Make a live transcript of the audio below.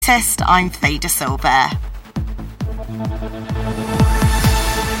artist, I'm Faye De Silva.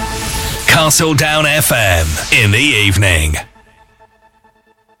 Castledown FM in the evening.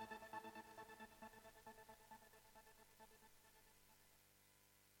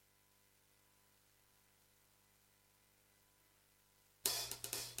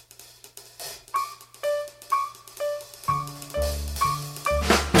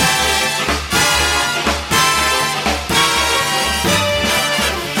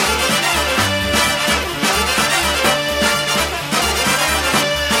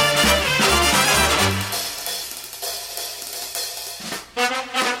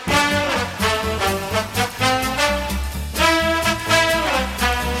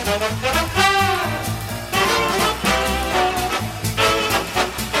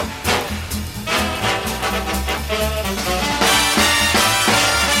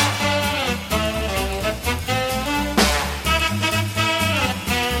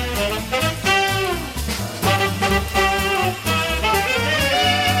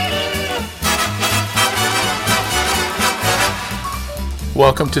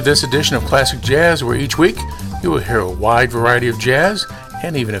 Welcome to this edition of Classic Jazz, where each week you will hear a wide variety of jazz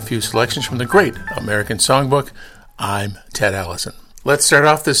and even a few selections from the great American Songbook. I'm Ted Allison. Let's start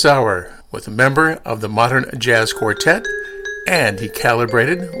off this hour with a member of the Modern Jazz Quartet, and he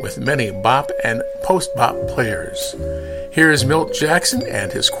calibrated with many bop and post-bop players. Here is Milt Jackson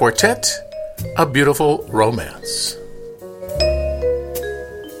and his quartet, A Beautiful Romance.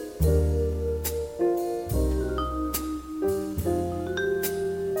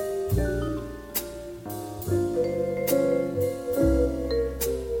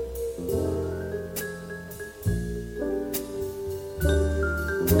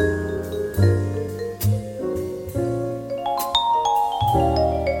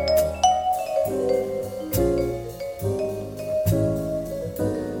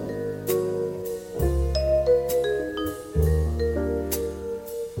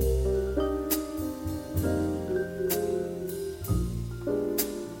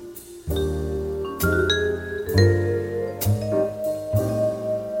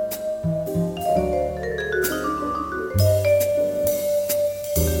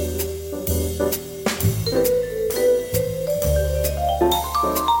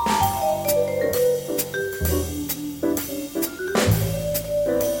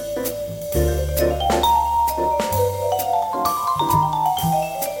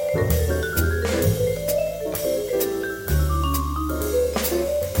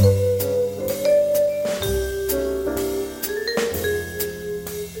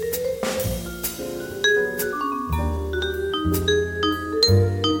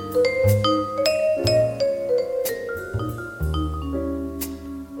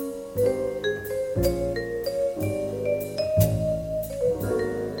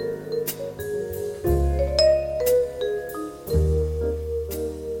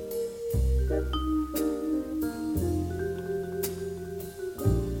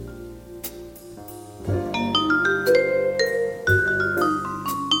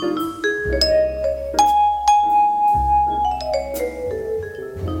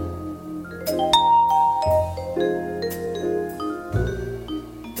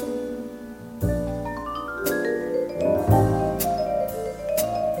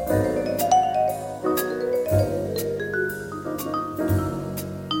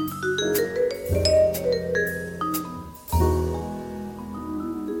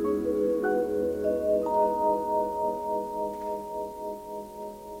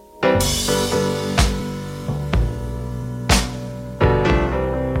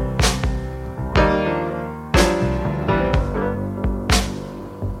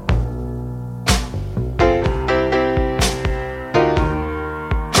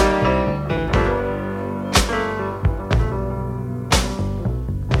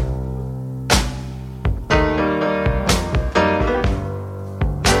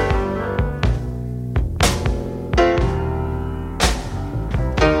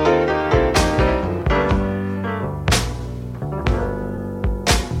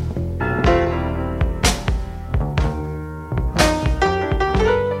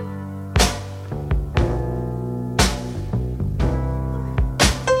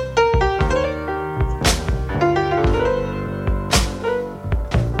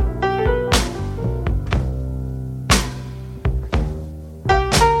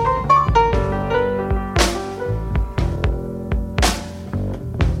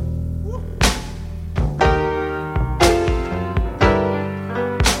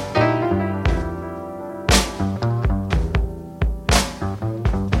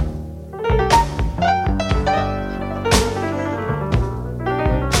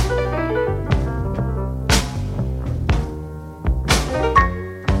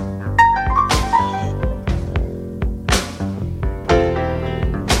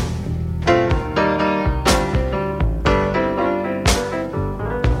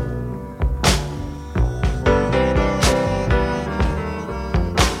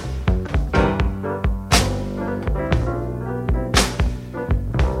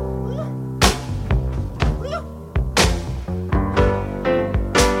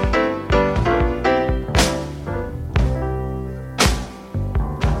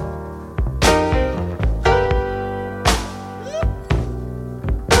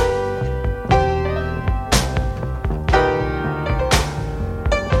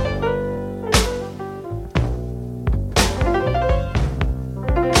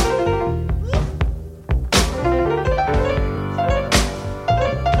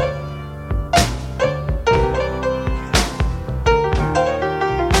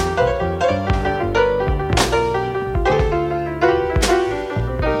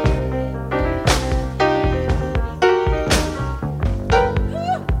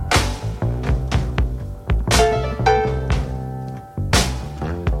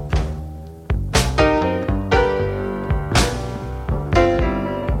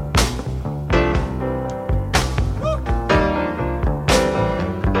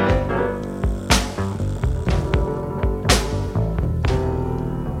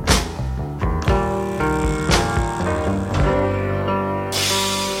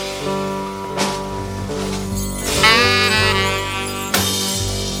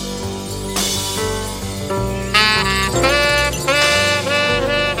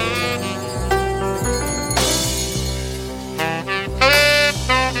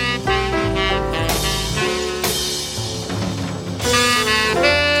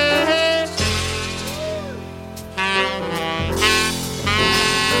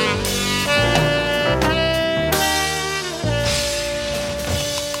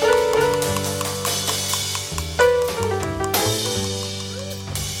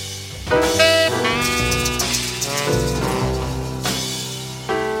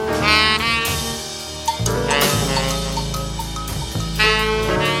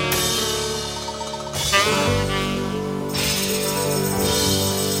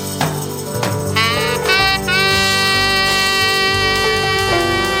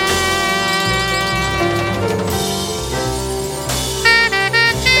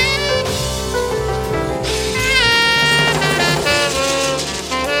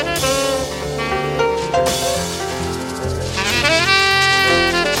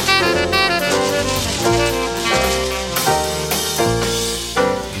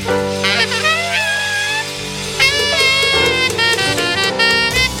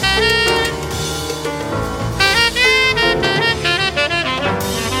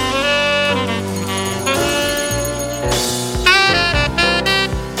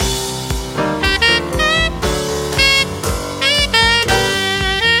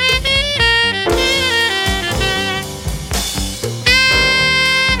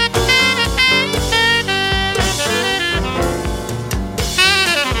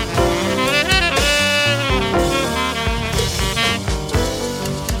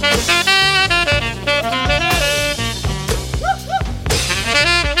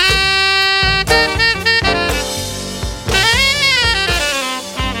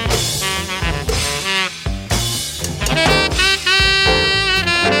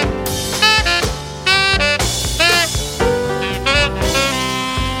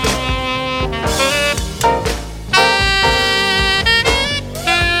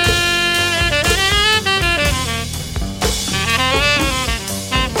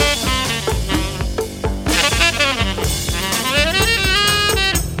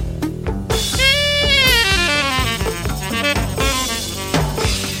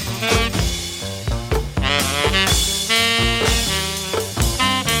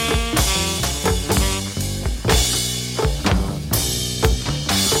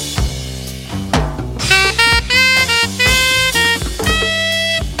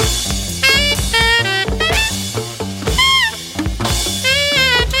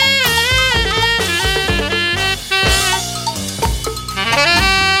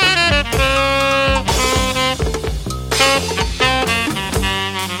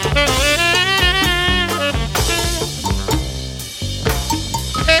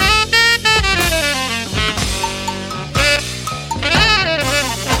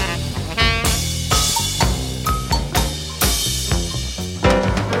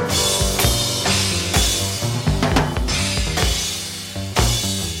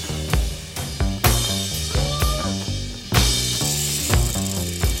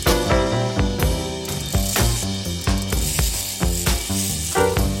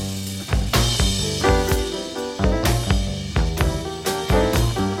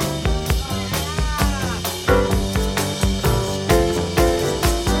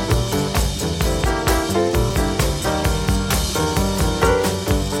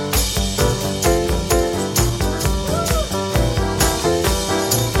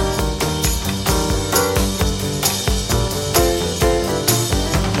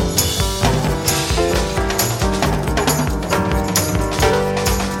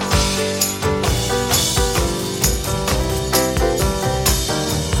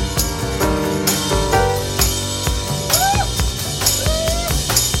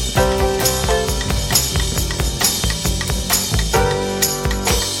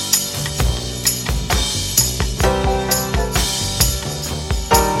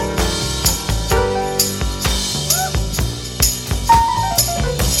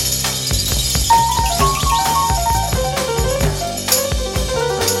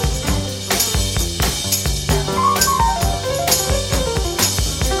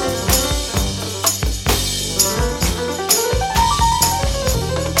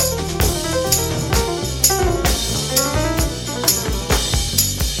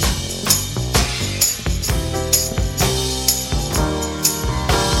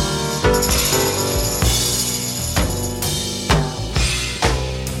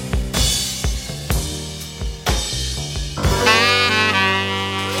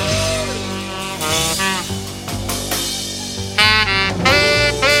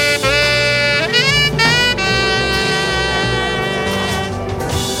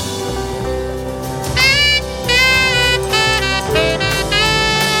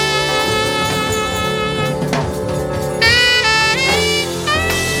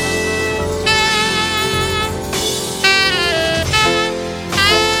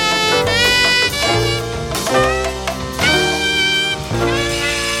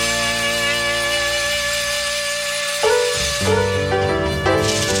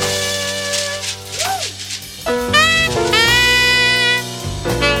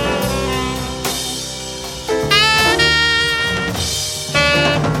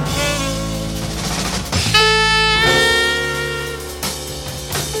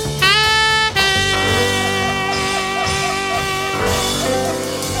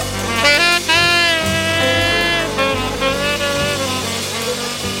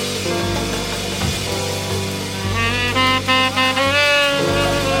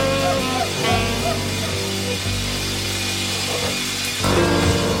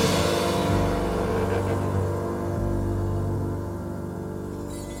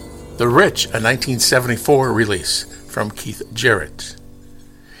 The Rich, a 1974 release from Keith Jarrett.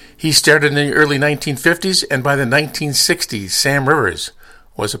 He started in the early 1950s, and by the 1960s, Sam Rivers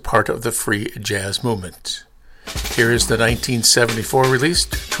was a part of the free jazz movement. Here is the 1974 release,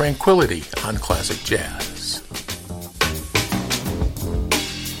 Tranquility, on Classic Jazz.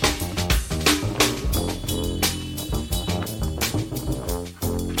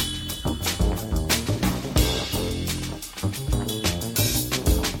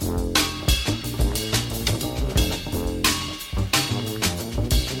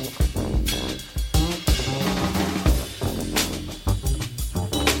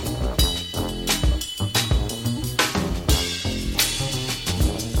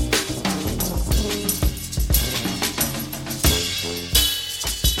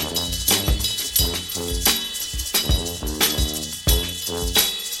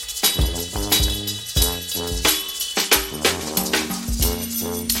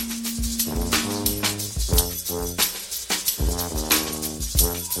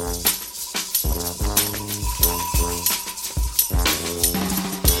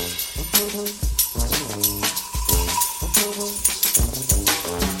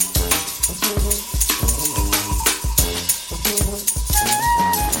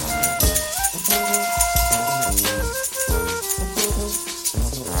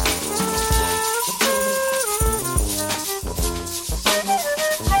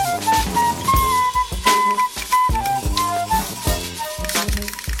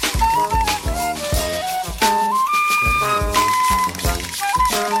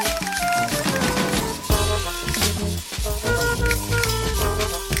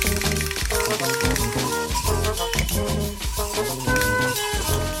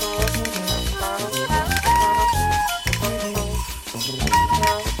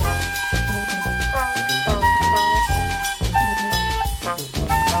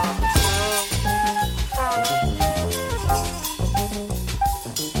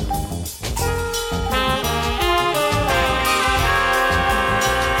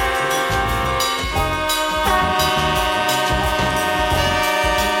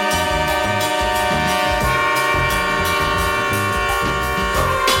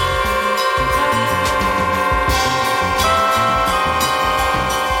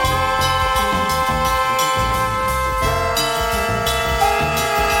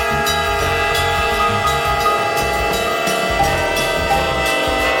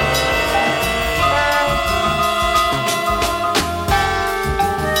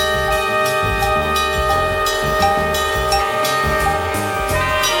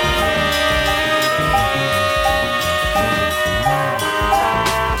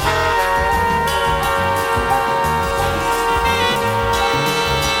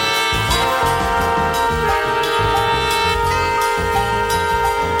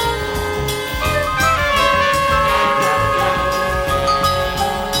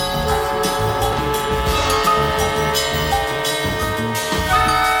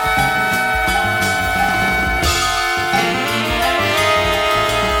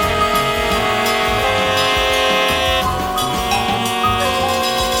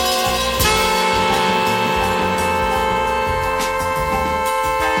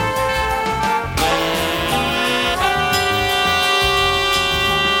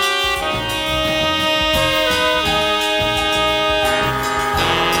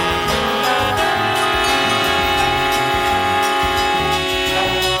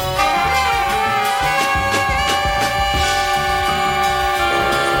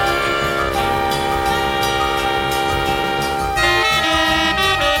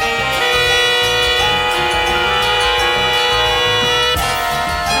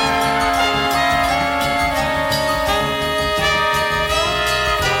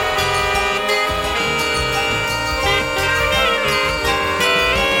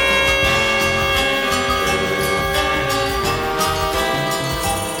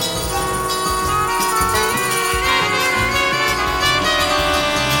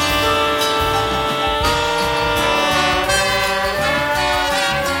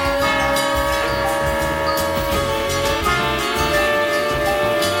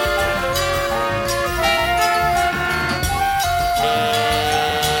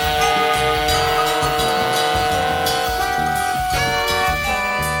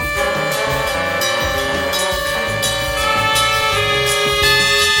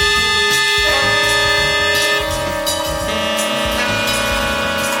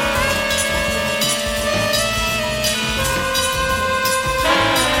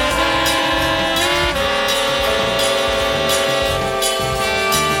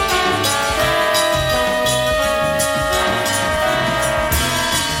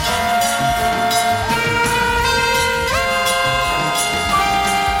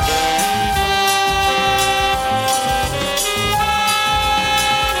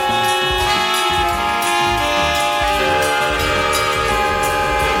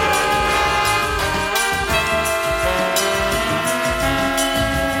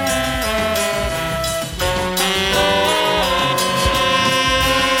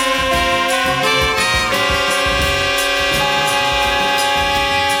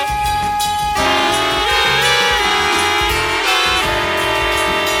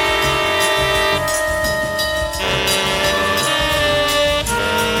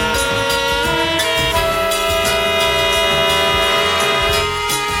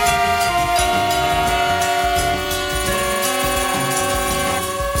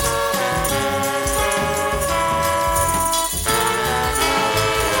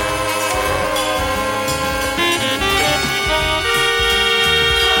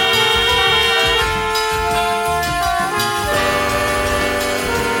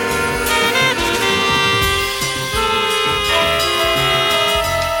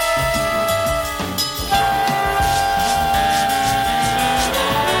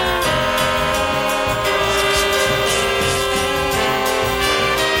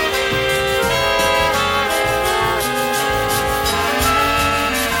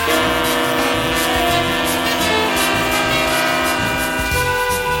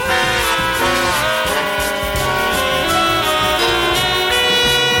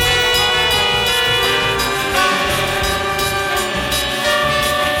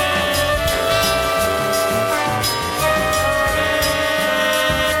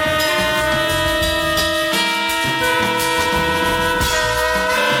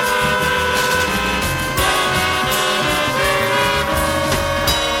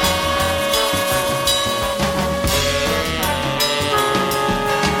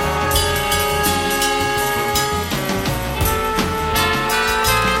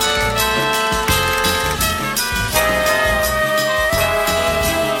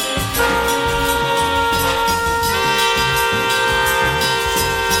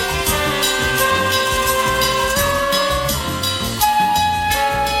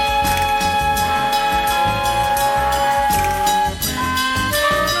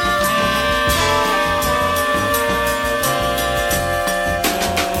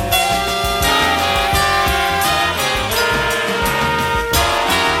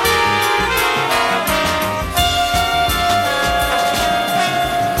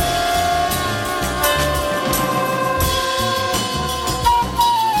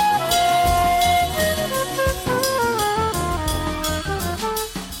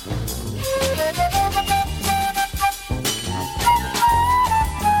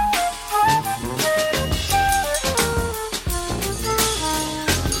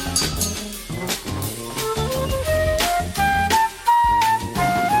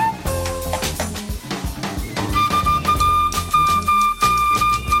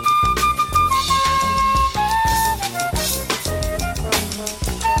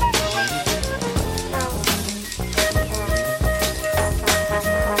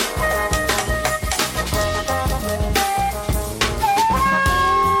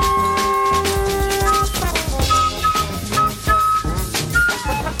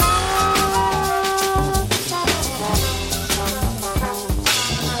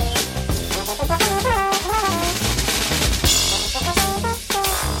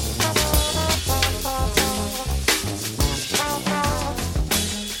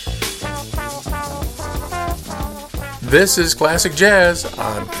 This is Classic Jazz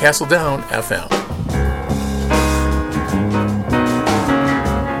on Castle Down FM.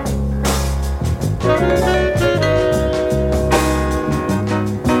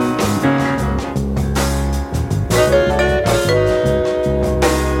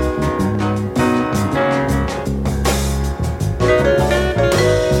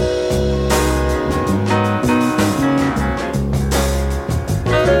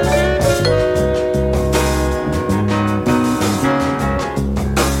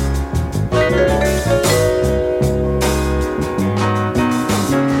 Thank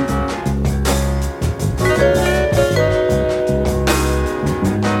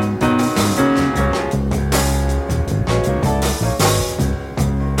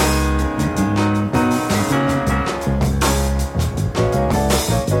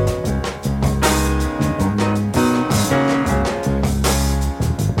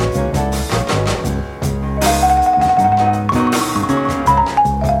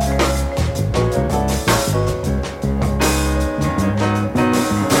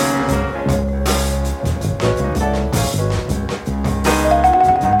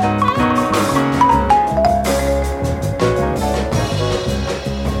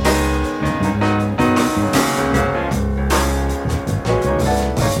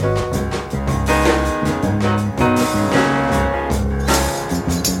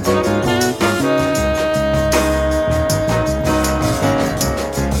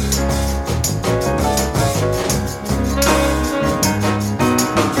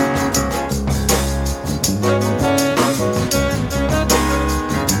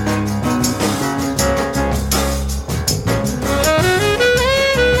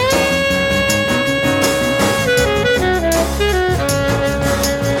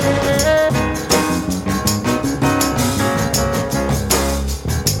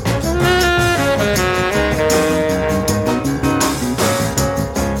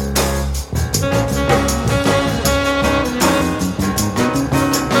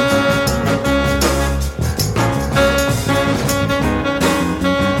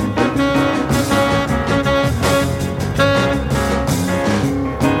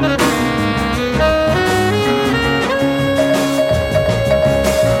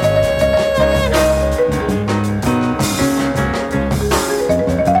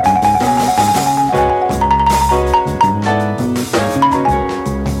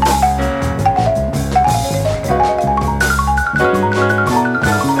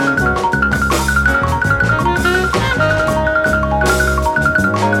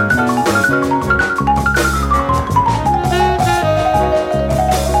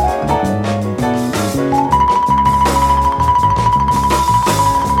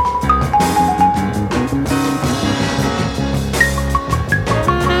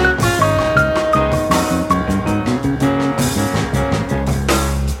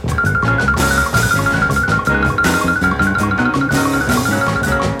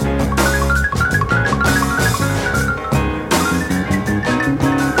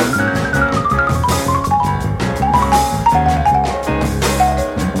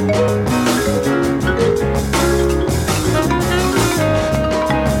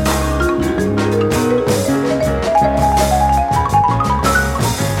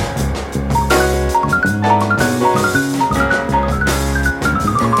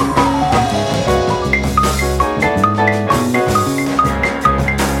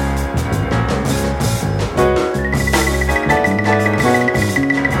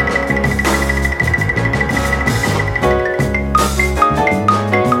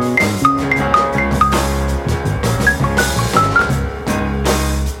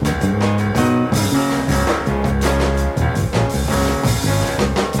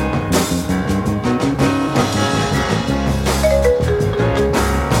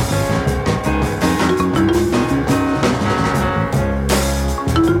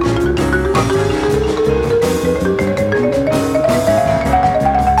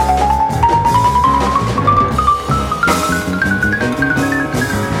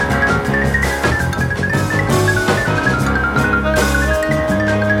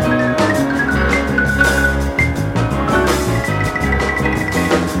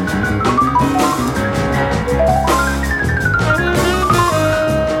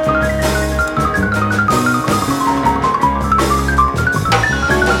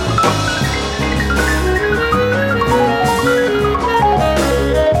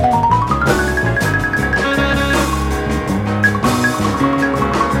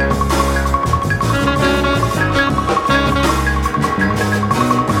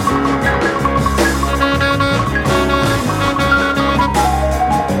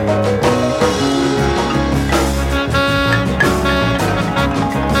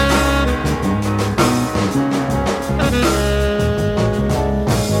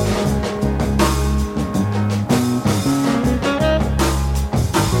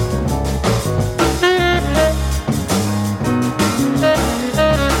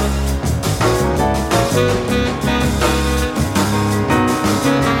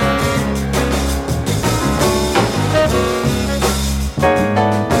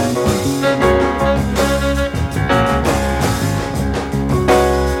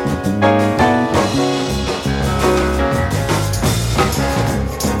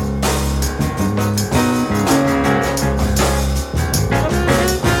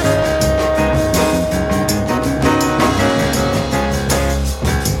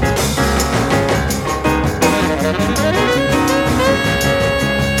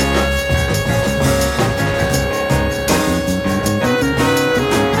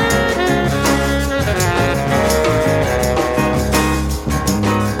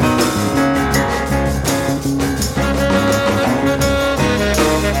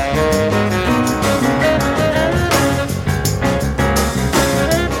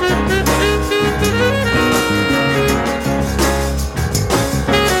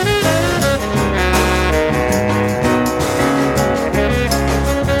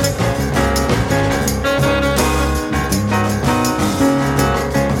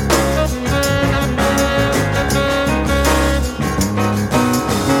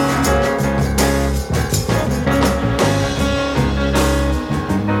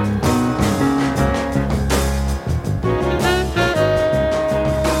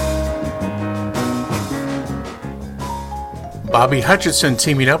Bobby Hutcherson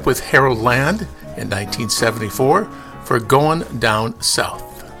teaming up with Harold Land in 1974 for Going Down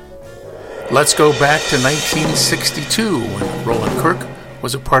South. Let's go back to 1962 when Roland Kirk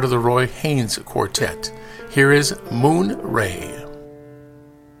was a part of the Roy Haynes Quartet. Here is Moon Ray.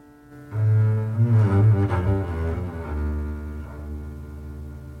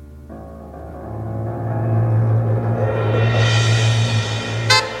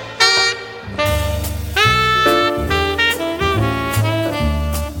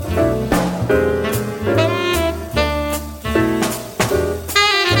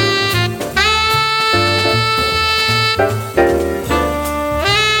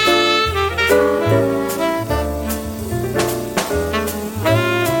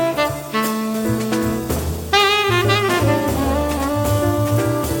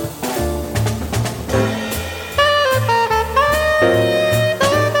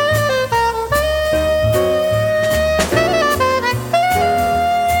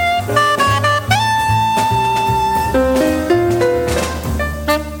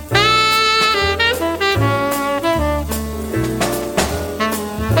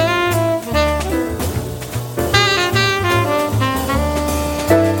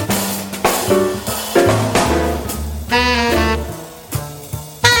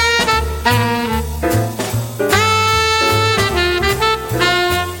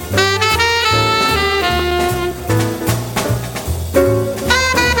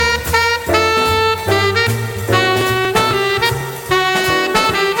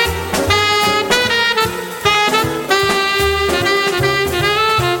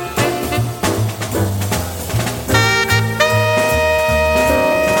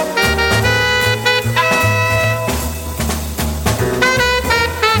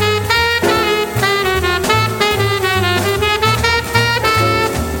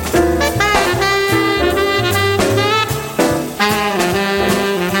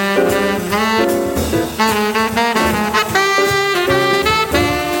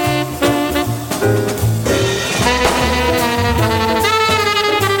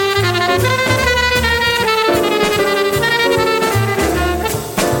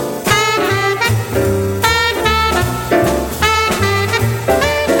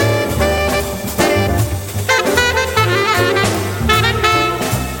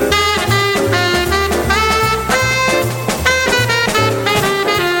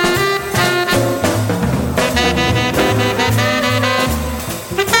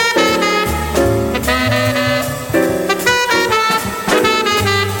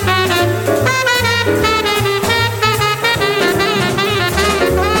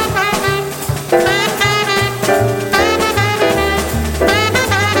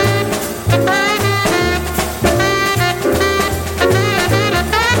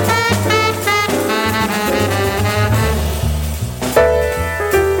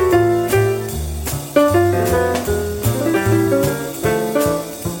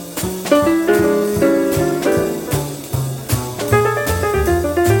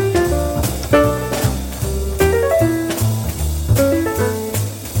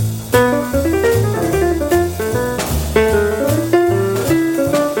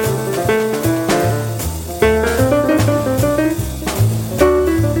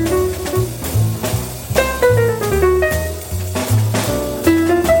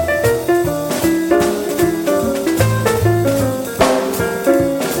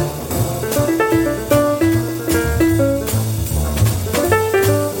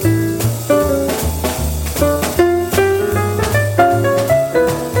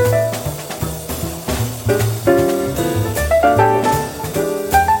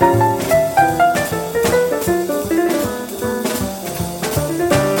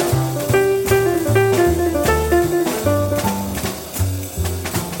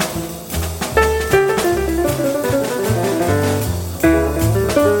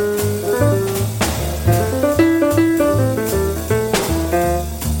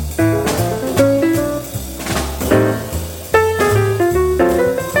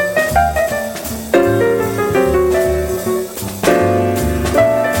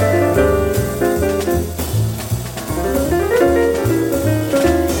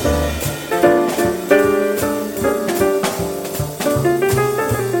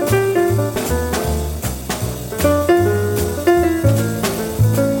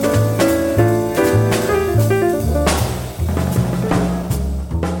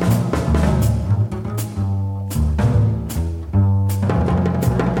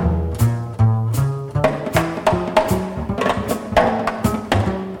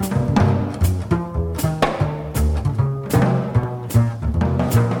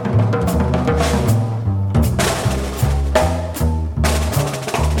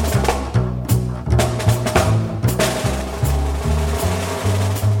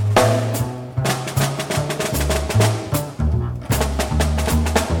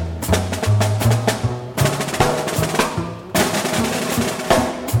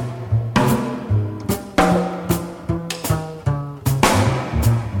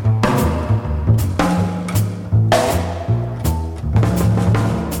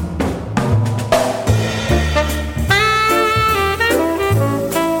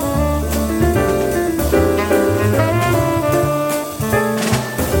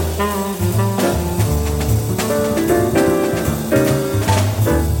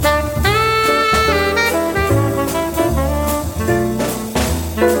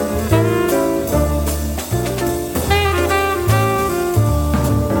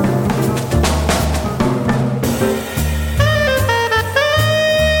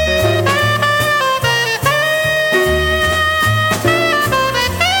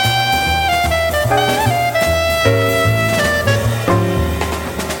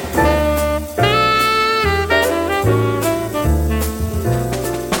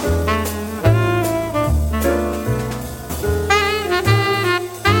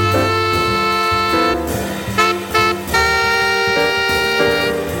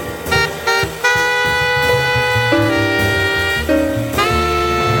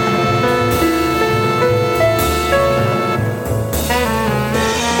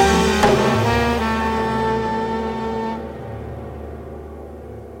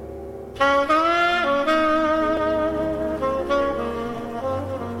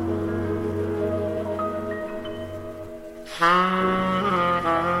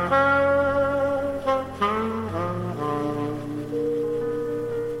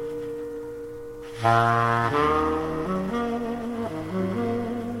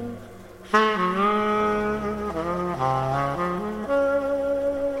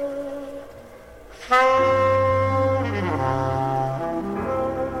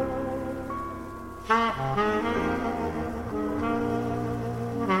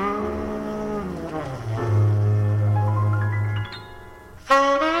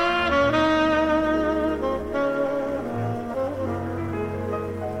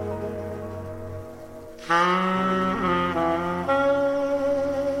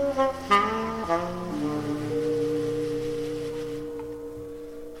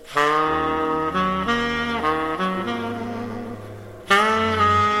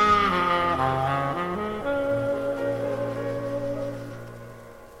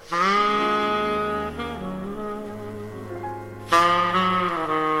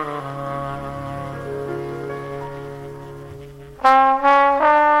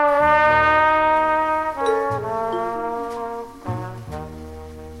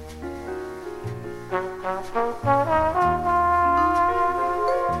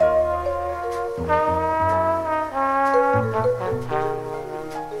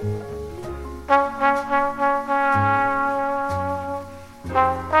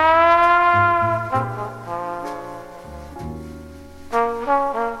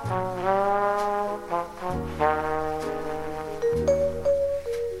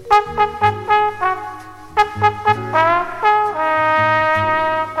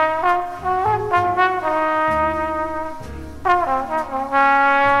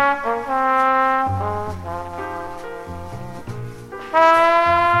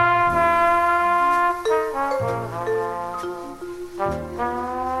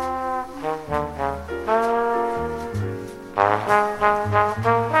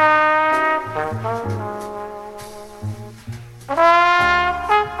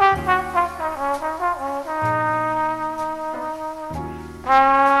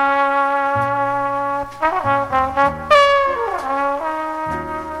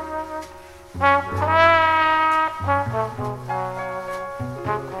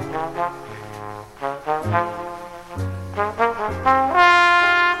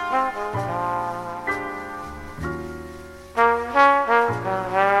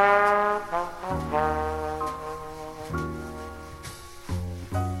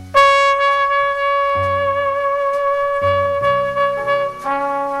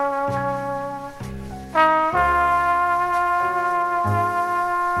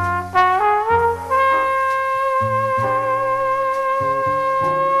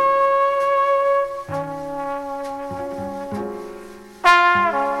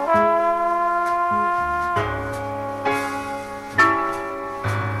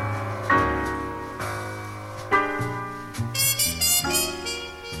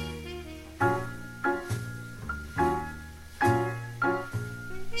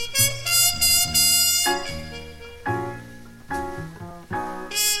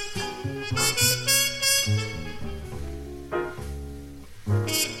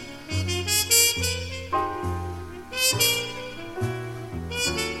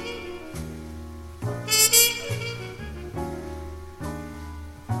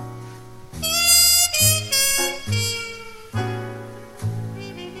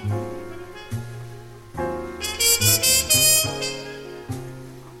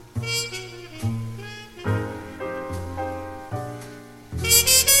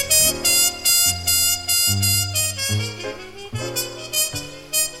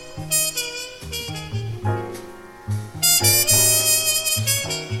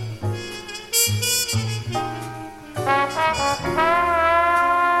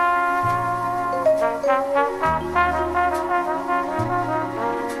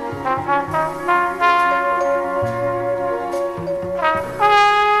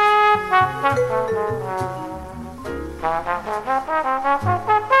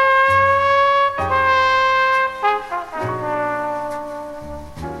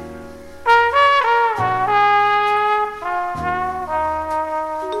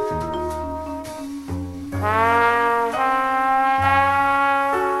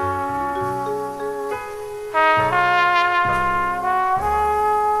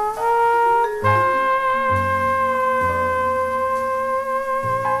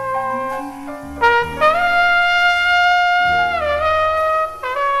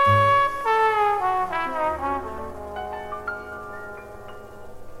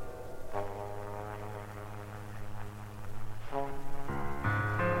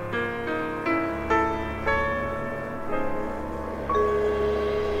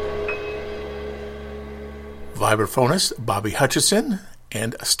 vibraphonist Bobby Hutcherson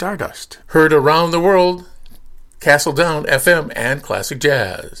and Stardust. Heard around the world, Castle Down FM and Classic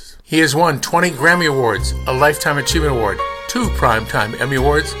Jazz. He has won 20 Grammy Awards, a Lifetime Achievement Award, 2 Primetime Emmy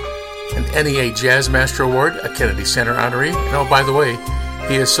Awards, an NEA Jazz Master Award, a Kennedy Center honoree, and oh, by the way,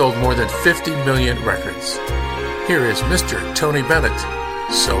 he has sold more than 50 million records. Here is Mr. Tony Bennett,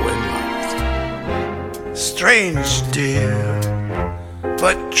 So in Love. Strange, dear,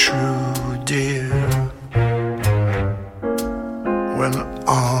 but true, dear. When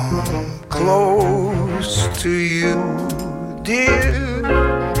I'm close to you, dear,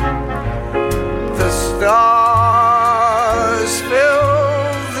 the stars fill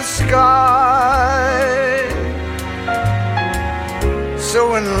the sky.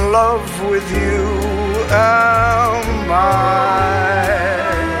 So in love with you am I.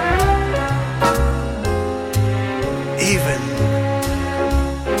 Even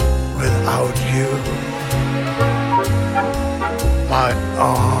without you, my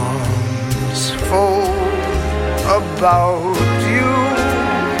arms fold about you.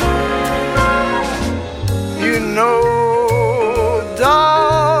 You know,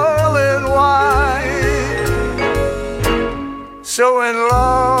 darling, why? So in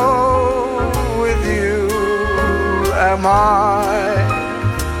love with you am I.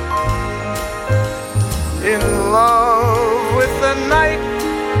 In love with the night,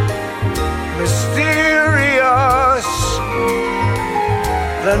 mysterious,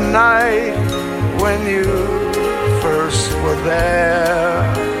 the night when you first were there.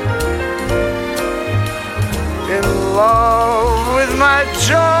 In love with my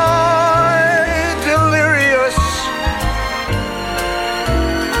joy, delirious,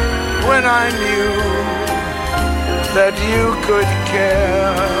 when I knew that you could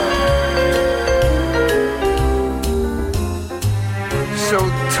care. So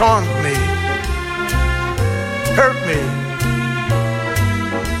taunt me, hurt me,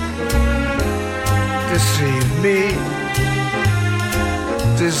 deceive me,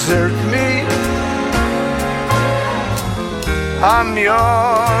 desert me. I'm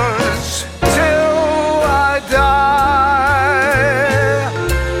yours till I die.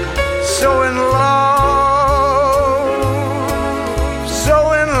 So in love, so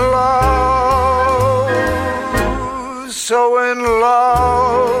in love, so in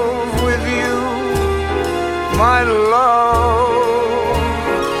love with you, my love,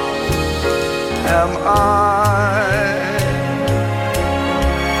 am I.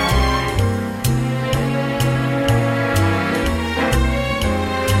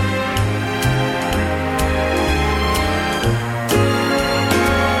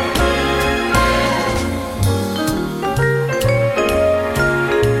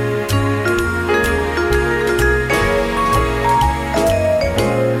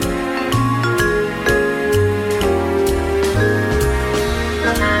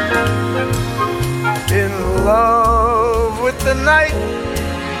 The night,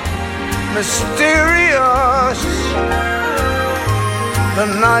 mysterious, the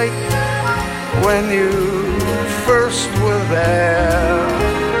night when you first were there.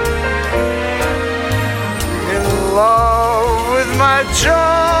 In love with my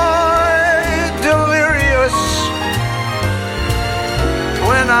joy, delirious,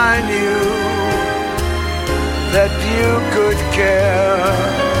 when I knew that you could care.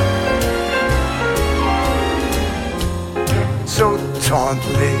 So taunt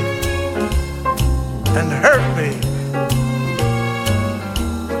me and hurt me,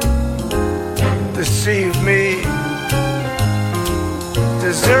 deceive me,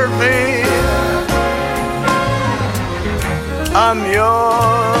 desert me. I'm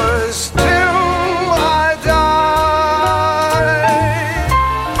yours till I die.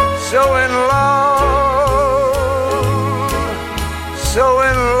 So in love, so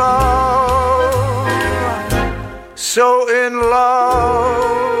in love, so in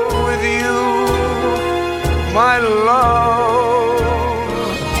love with you, my love,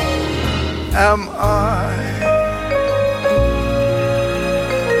 am I.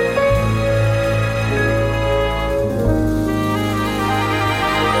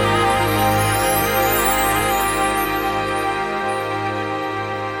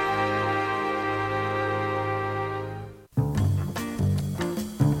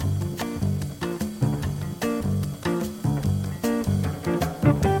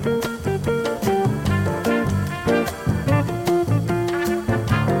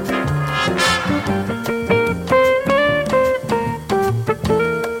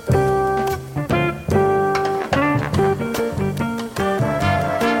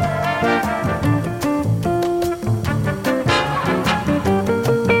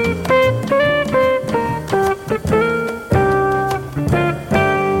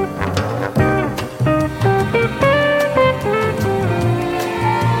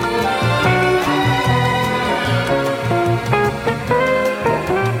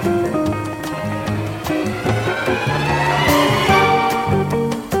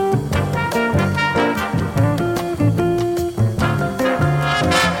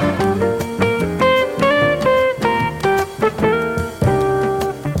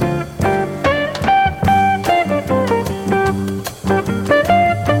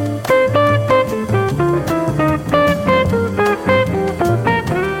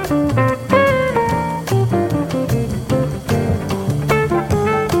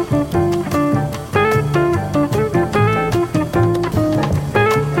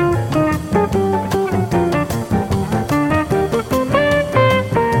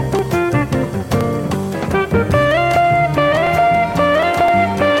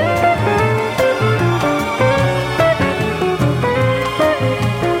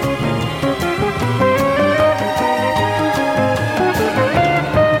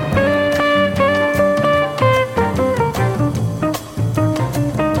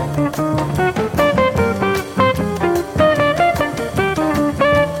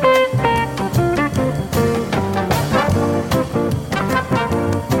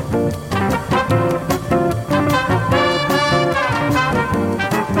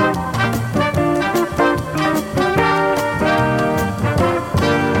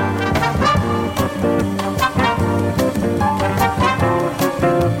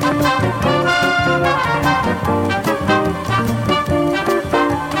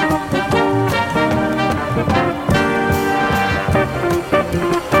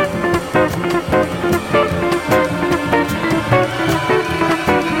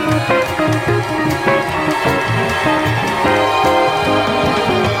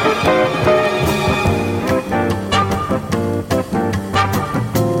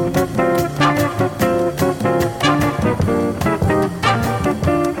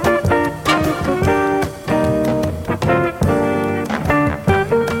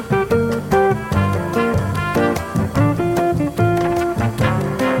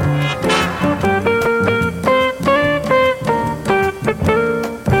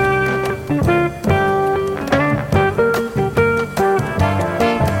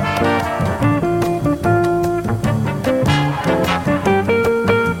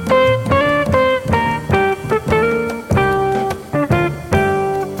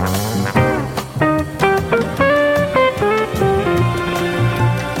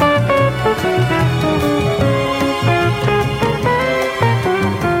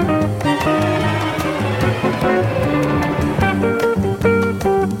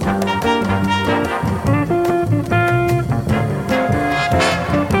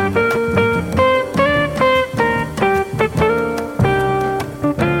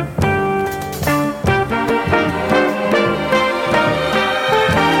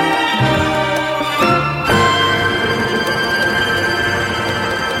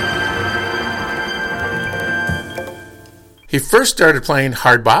 first started playing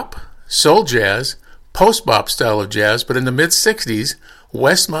hard bop, soul jazz, post-bop style of jazz, but in the mid-60s,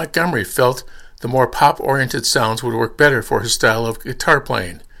 Wes Montgomery felt the more pop-oriented sounds would work better for his style of guitar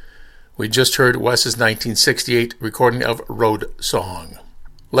playing. We just heard Wes's 1968 recording of Road Song.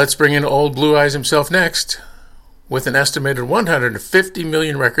 Let's bring in old Blue Eyes himself next, with an estimated 150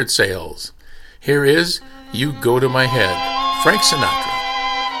 million record sales. Here is You Go to My Head, Frank Sinatra.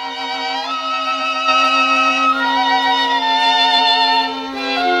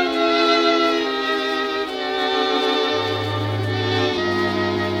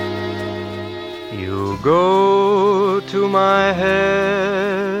 You go to my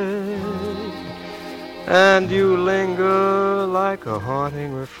head and you linger like a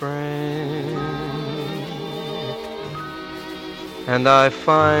haunting refrain, and I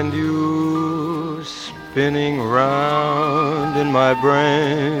find you spinning round in my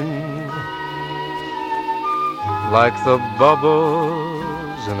brain like the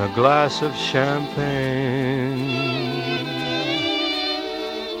bubbles in a glass of champagne.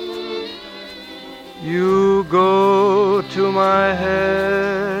 You go to my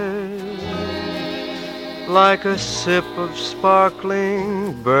head like a sip of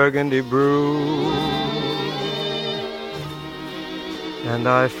sparkling burgundy brew, and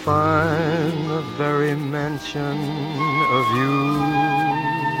I find the very mention of you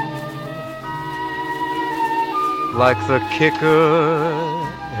like the kicker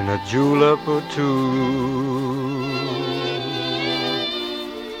in a julep or two.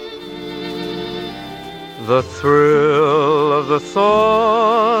 The thrill of the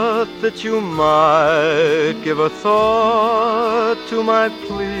thought that you might give a thought to my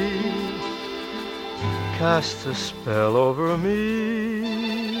plea cast a spell over me.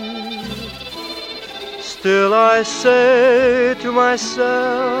 Still I say to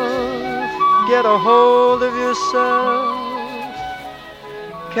myself, get a hold of yourself.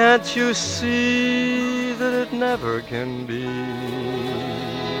 Can't you see that it never can be?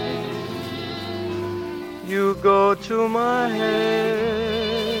 You go to my head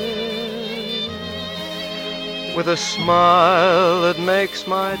with a smile that makes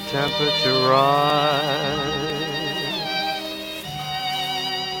my temperature rise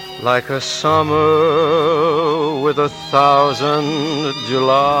like a summer with 1,000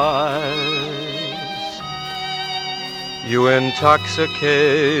 Julys. You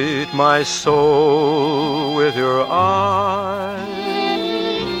intoxicate my soul with your eyes.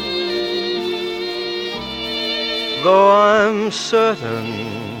 Though I'm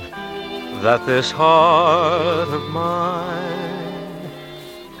certain that this heart of mine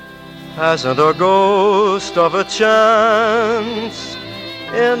hasn't a ghost of a chance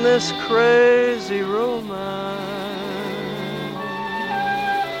in this crazy romance,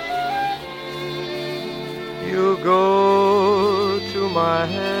 you go to my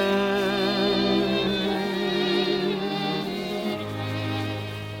head,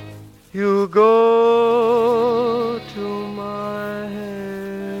 you go to my head.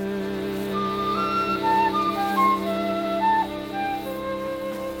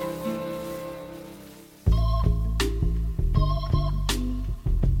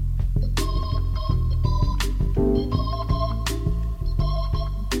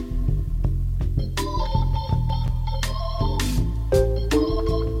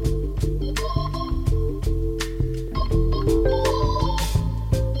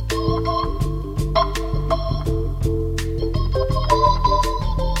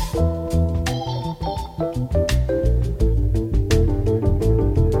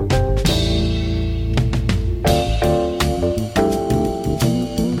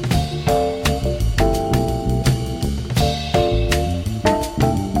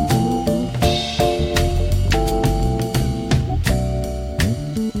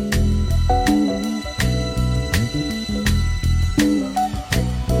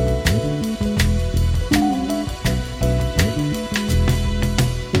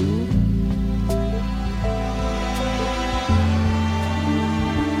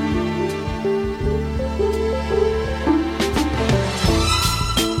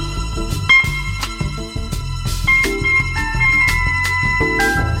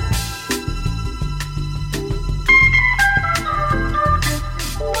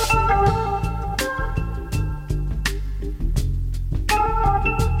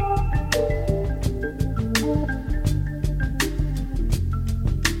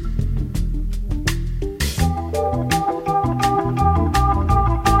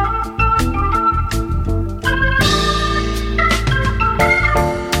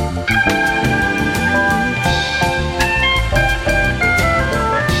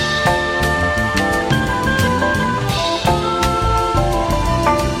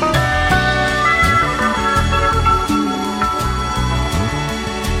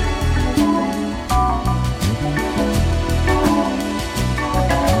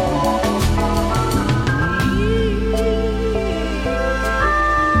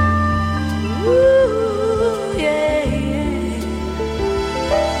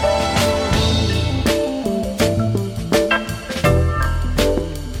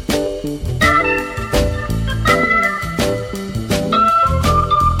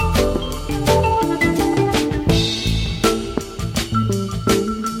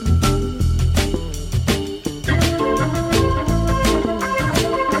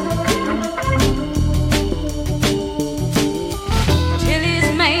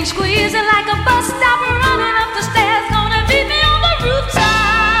 train squeezing like a bus stop, running up the stairs, gonna meet me on the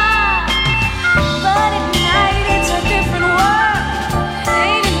rooftop. But at night it's a different world.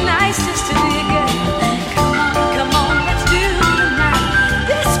 Ain't it nice just to be a girl? Come on, let's do tonight.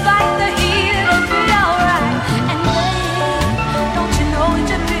 Despite the heat, it'll be alright. And babe, don't you know it's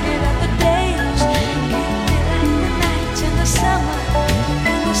a pity that the days get better in the night, in the summer,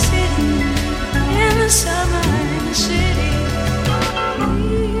 in the city, in the summer, in the city.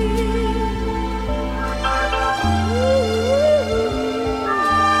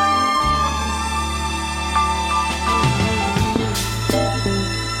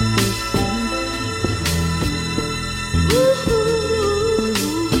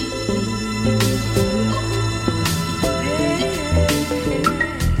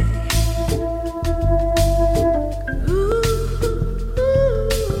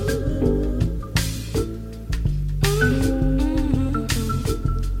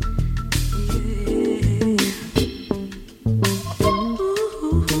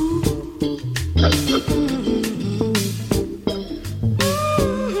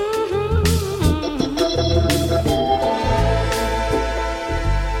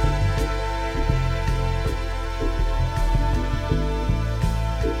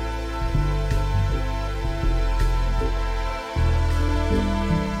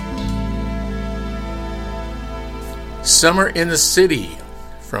 Summer in the City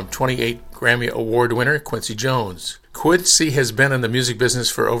from 28 Grammy Award winner Quincy Jones. Quincy has been in the music business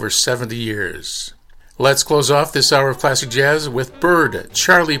for over 70 years. Let's close off this hour of classic jazz with Bird,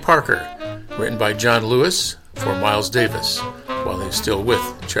 Charlie Parker, written by John Lewis for Miles Davis, while he's still with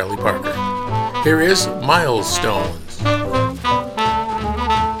Charlie Parker. Here is Milestones.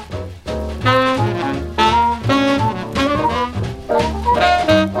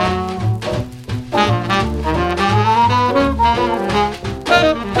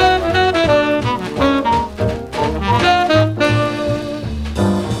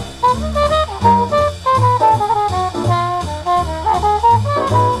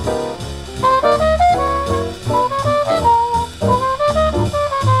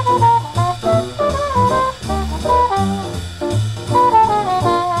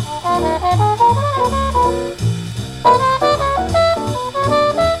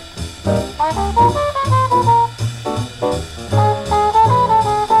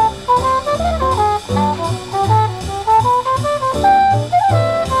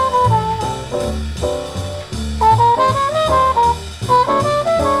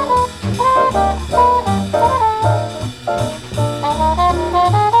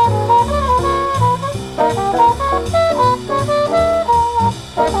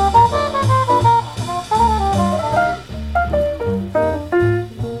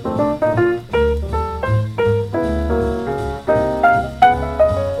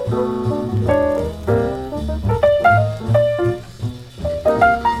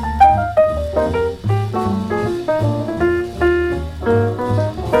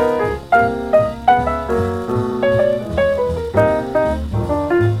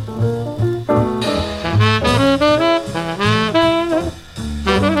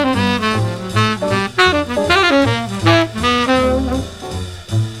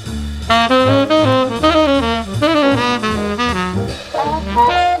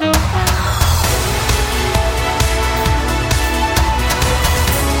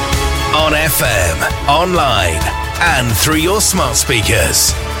 On FM, online, and through your smart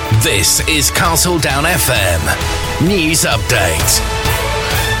speakers. This is Castle Down FM News Update.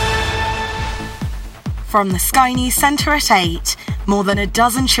 From the Sky News Centre at 8, more than a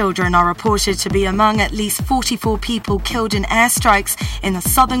dozen children are reported to be among at least 44 people killed in airstrikes in the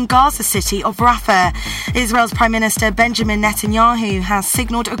southern Gaza city of Rafah. Israel's Prime Minister Benjamin Netanyahu has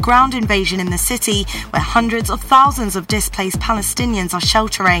signalled a ground invasion in the city where hundreds of thousands of displaced Palestinians are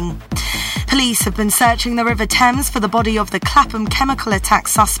sheltering. Police have been searching the River Thames for the body of the Clapham chemical attack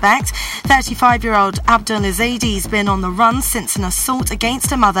suspect. 35-year-old Abdul Azadi's been on the run since an assault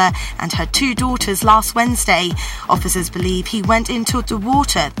against a mother and her two daughters last Wednesday. Officers believe he went into the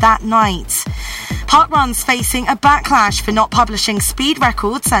water that night. Parkrun's facing a backlash for not publishing speed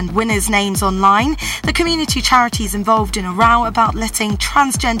records and winners' names online. The community charities involved in a row about letting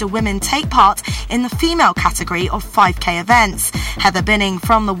transgender women take part in the female category of 5K events. Heather Binning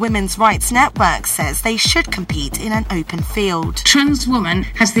from the Women's Rights Network says they should compete in an open field. Trans woman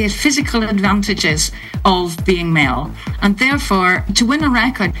has the physical advantages of being male, and therefore to win a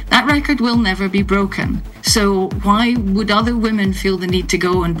record, that record will never be broken. So why would other women feel the need to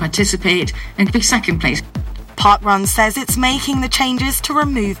go and participate and be second place? Parkrun says it's making the changes to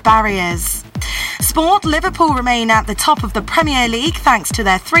remove barriers. Sport, Liverpool remain at the top of the Premier League thanks to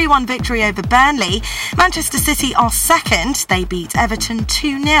their 3-1 victory over Burnley. Manchester City are second. They beat Everton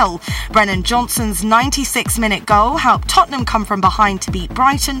 2-0. Brennan Johnson's 96-minute goal helped Tottenham come from behind to beat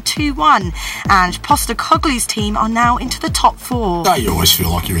Brighton 2-1. And Postecoglou's team are now into the top 4. You always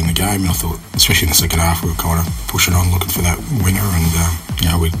feel like you're in the game, and I thought, especially in the second half, we were kind of pushing on, looking for that winner,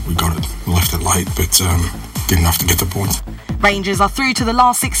 and we got it, left it late, but didn't have to get the points. Rangers are through to the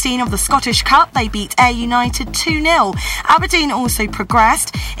last 16 of the Scottish Cup. They beat Ayr United 2-0. Aberdeen also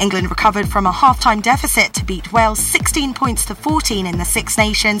progressed. England recovered from a half-time deficit to beat Wales 16 points to 14 in the Six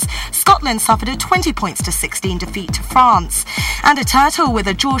Nations. Scotland suffered a 20 points to 16 defeat to France. And a turtle with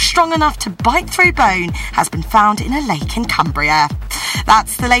a jaw strong enough to bite through bone has been found in a lake in Cumbria.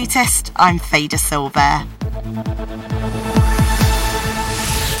 That's the latest. I'm Faye De Silva.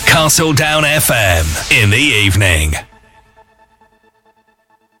 Castledown FM in the evening.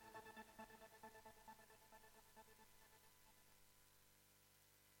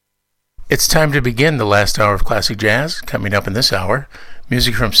 It's time to begin the last hour of classic jazz. Coming up in this hour,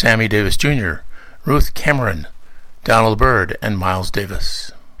 music from Sammy Davis Jr., Ruth Cameron, Donald Byrd, and Miles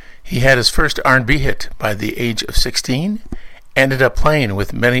Davis. He had his first R&B hit by the age of 16, ended up playing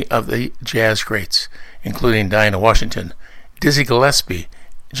with many of the jazz greats, including Dinah Washington, Dizzy Gillespie,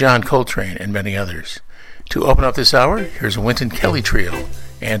 John Coltrane, and many others. To open up this hour, here's a Wynton Kelly Trio,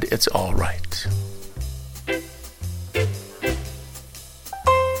 and It's All Right.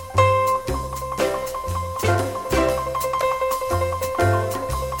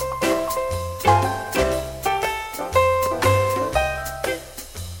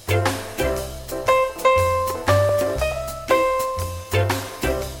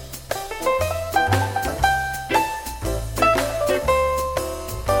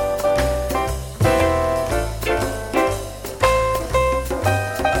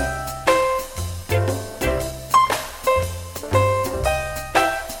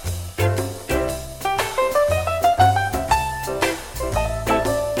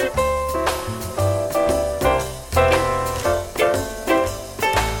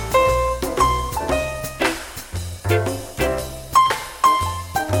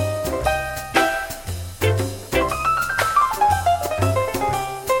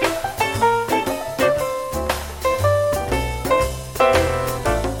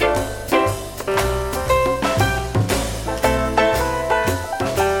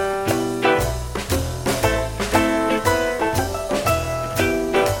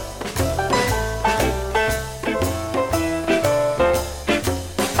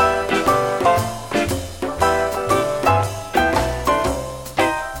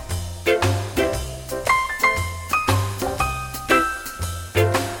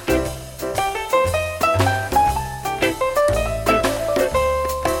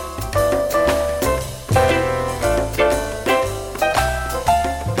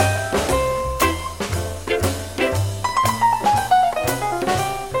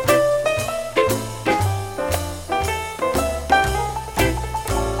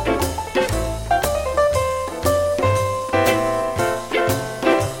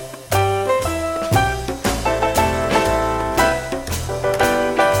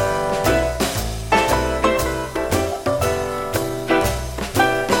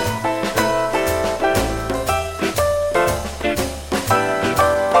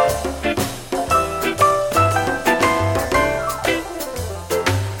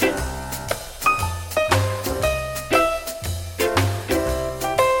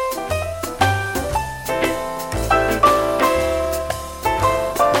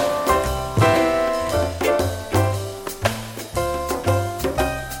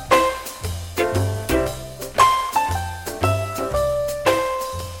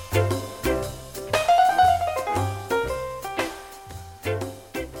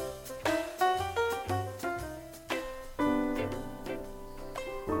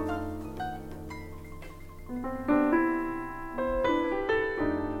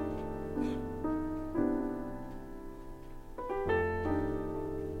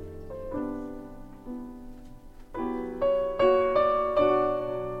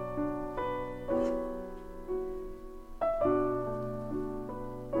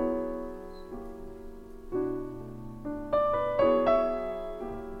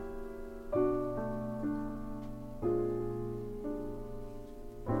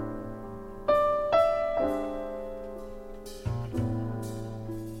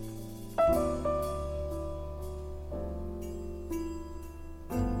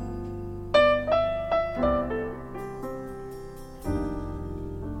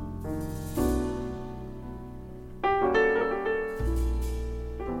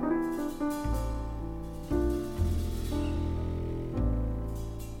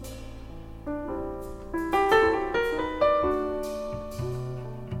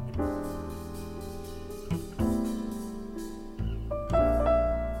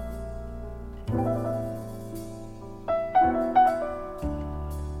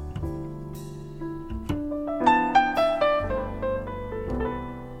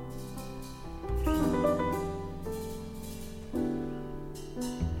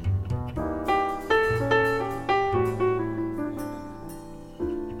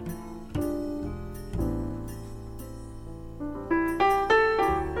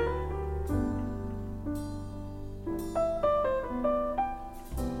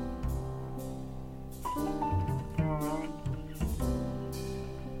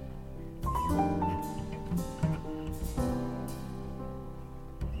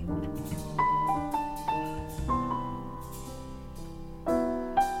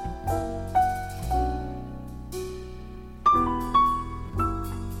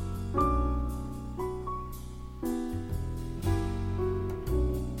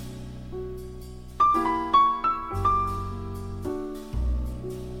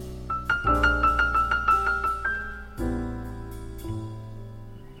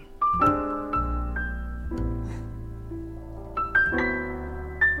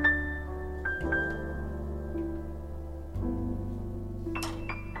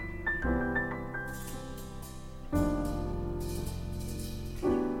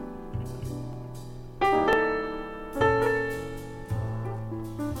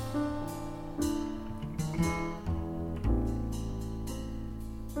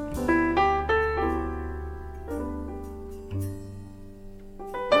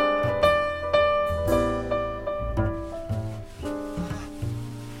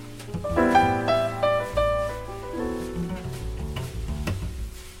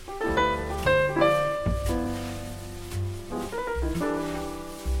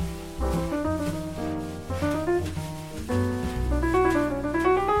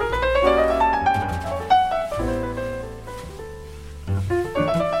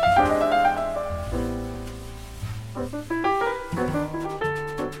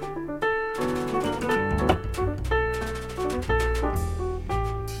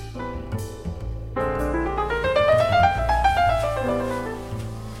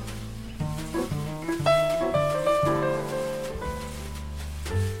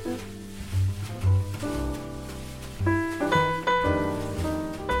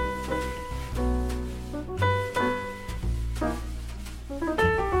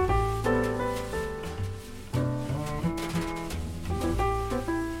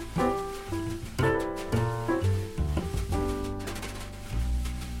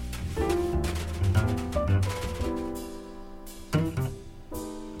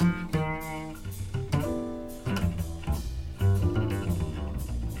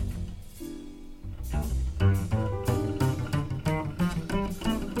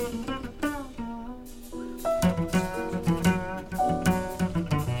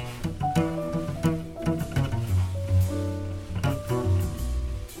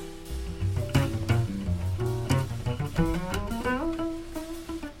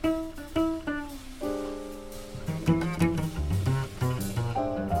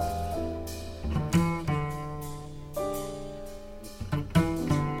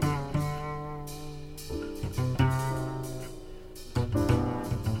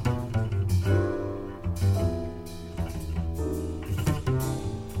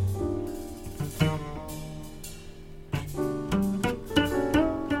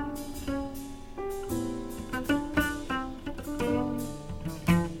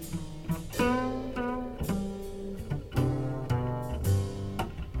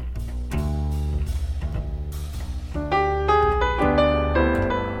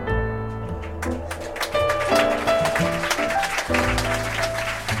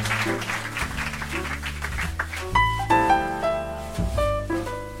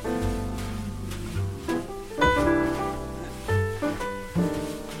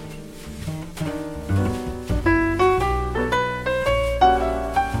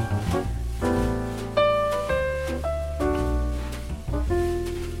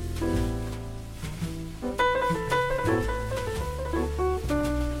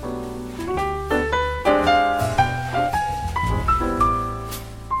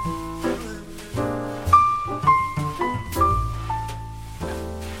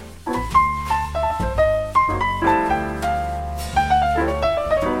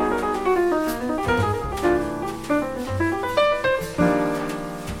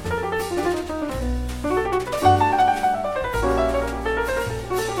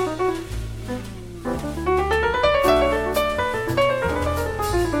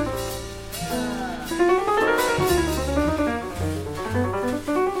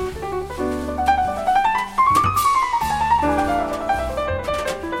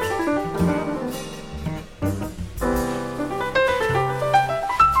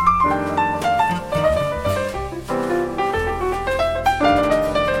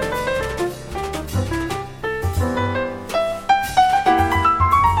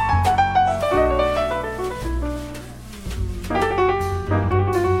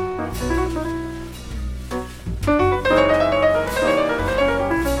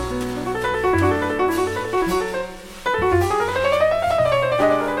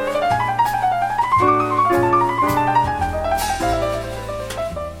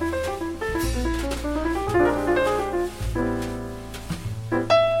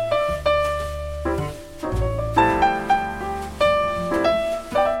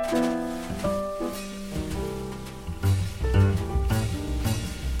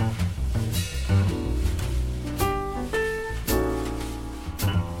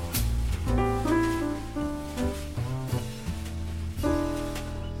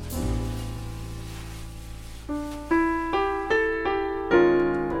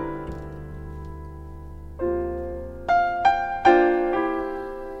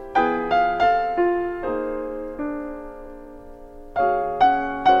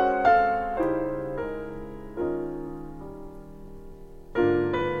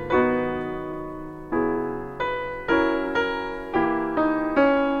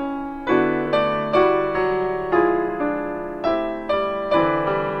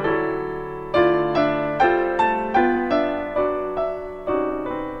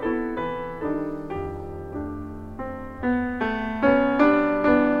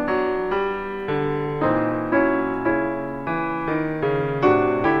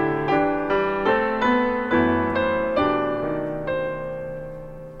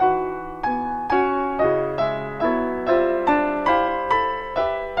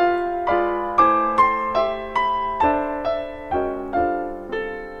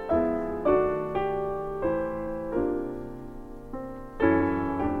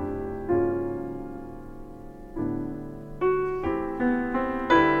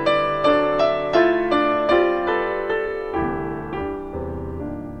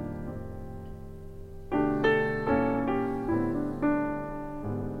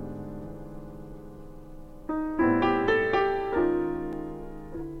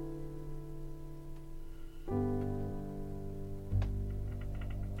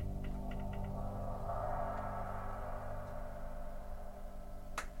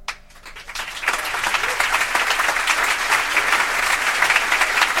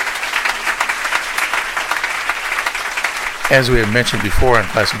 As we had mentioned before on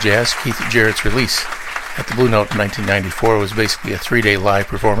Classic Jazz, Keith Jarrett's release at the Blue Note in 1994 was basically a 3-day live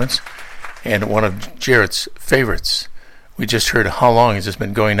performance and one of Jarrett's favorites. We just heard How Long Has This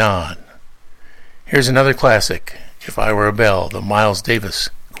Been Going On? Here's another classic, If I Were a Bell, the Miles Davis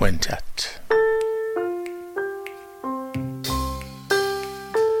Quintet.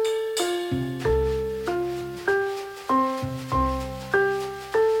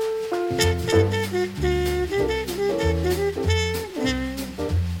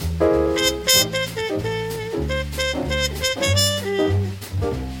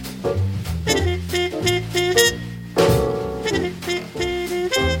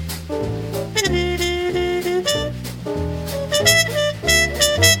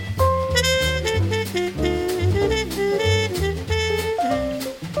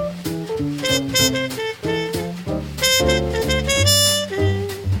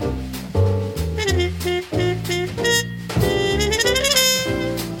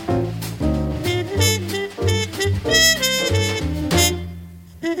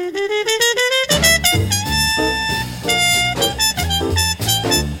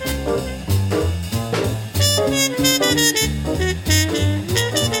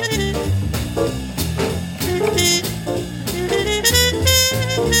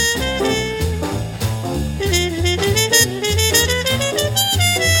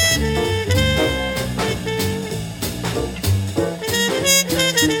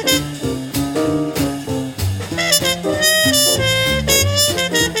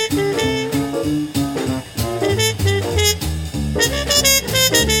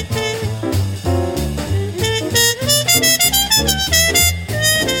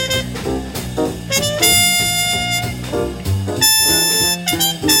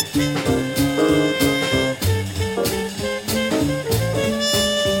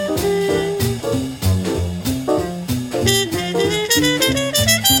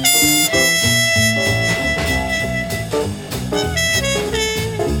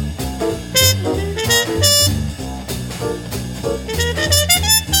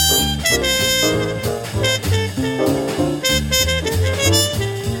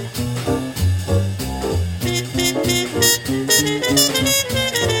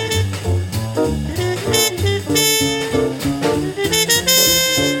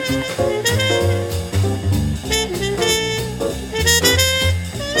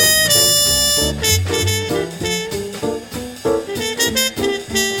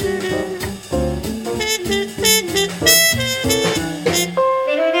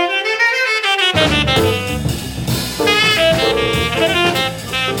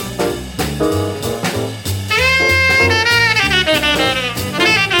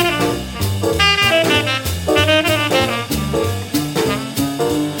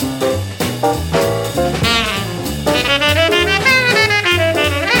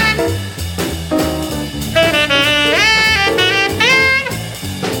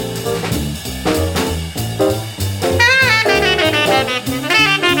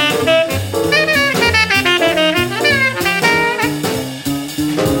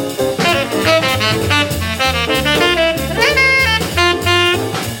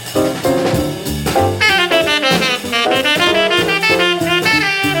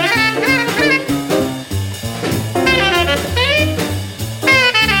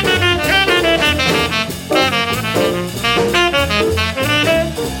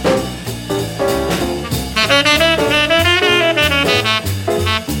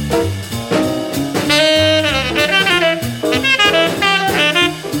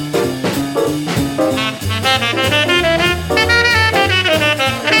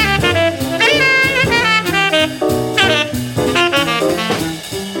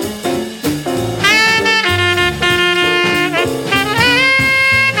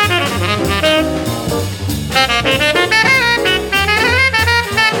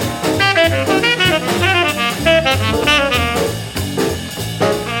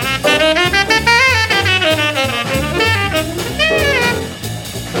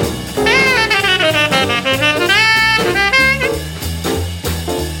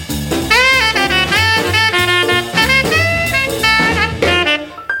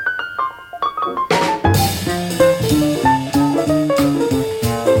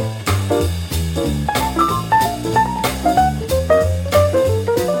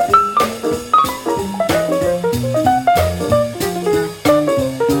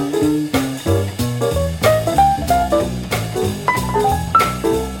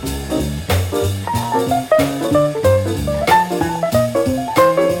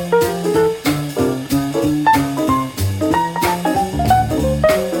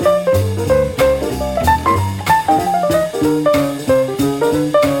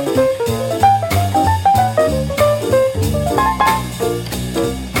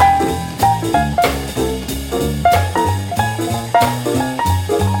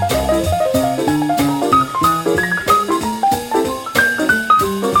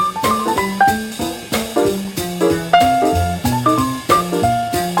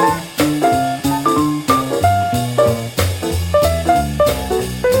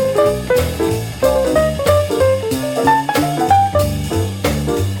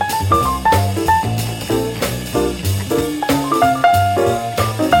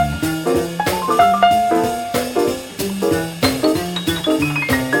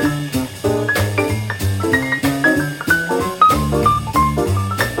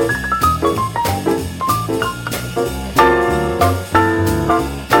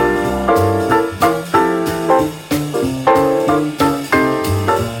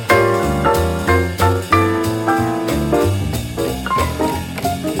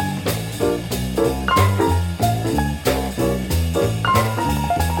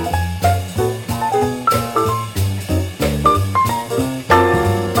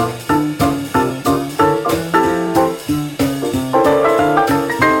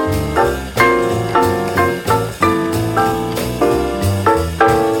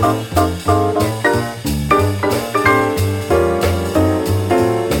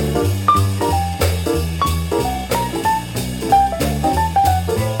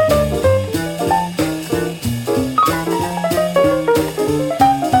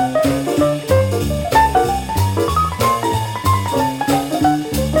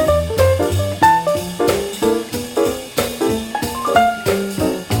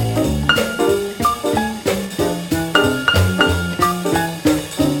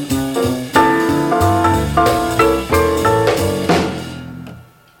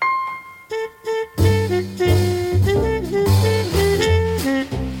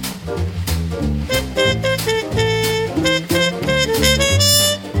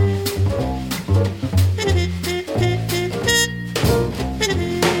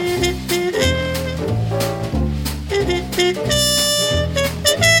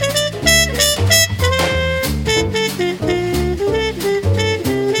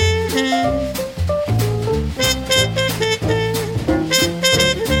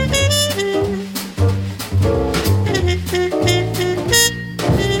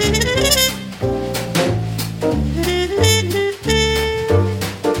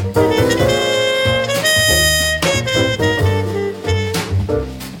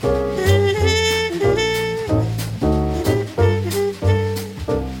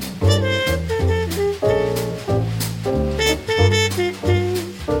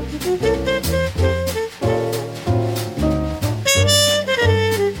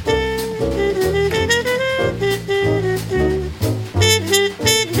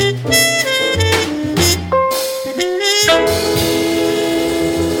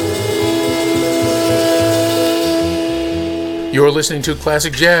 You're listening to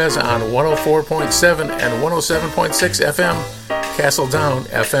Classic Jazz on 104.7 and 107.6 FM, Castle Down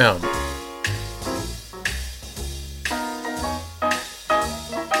FM.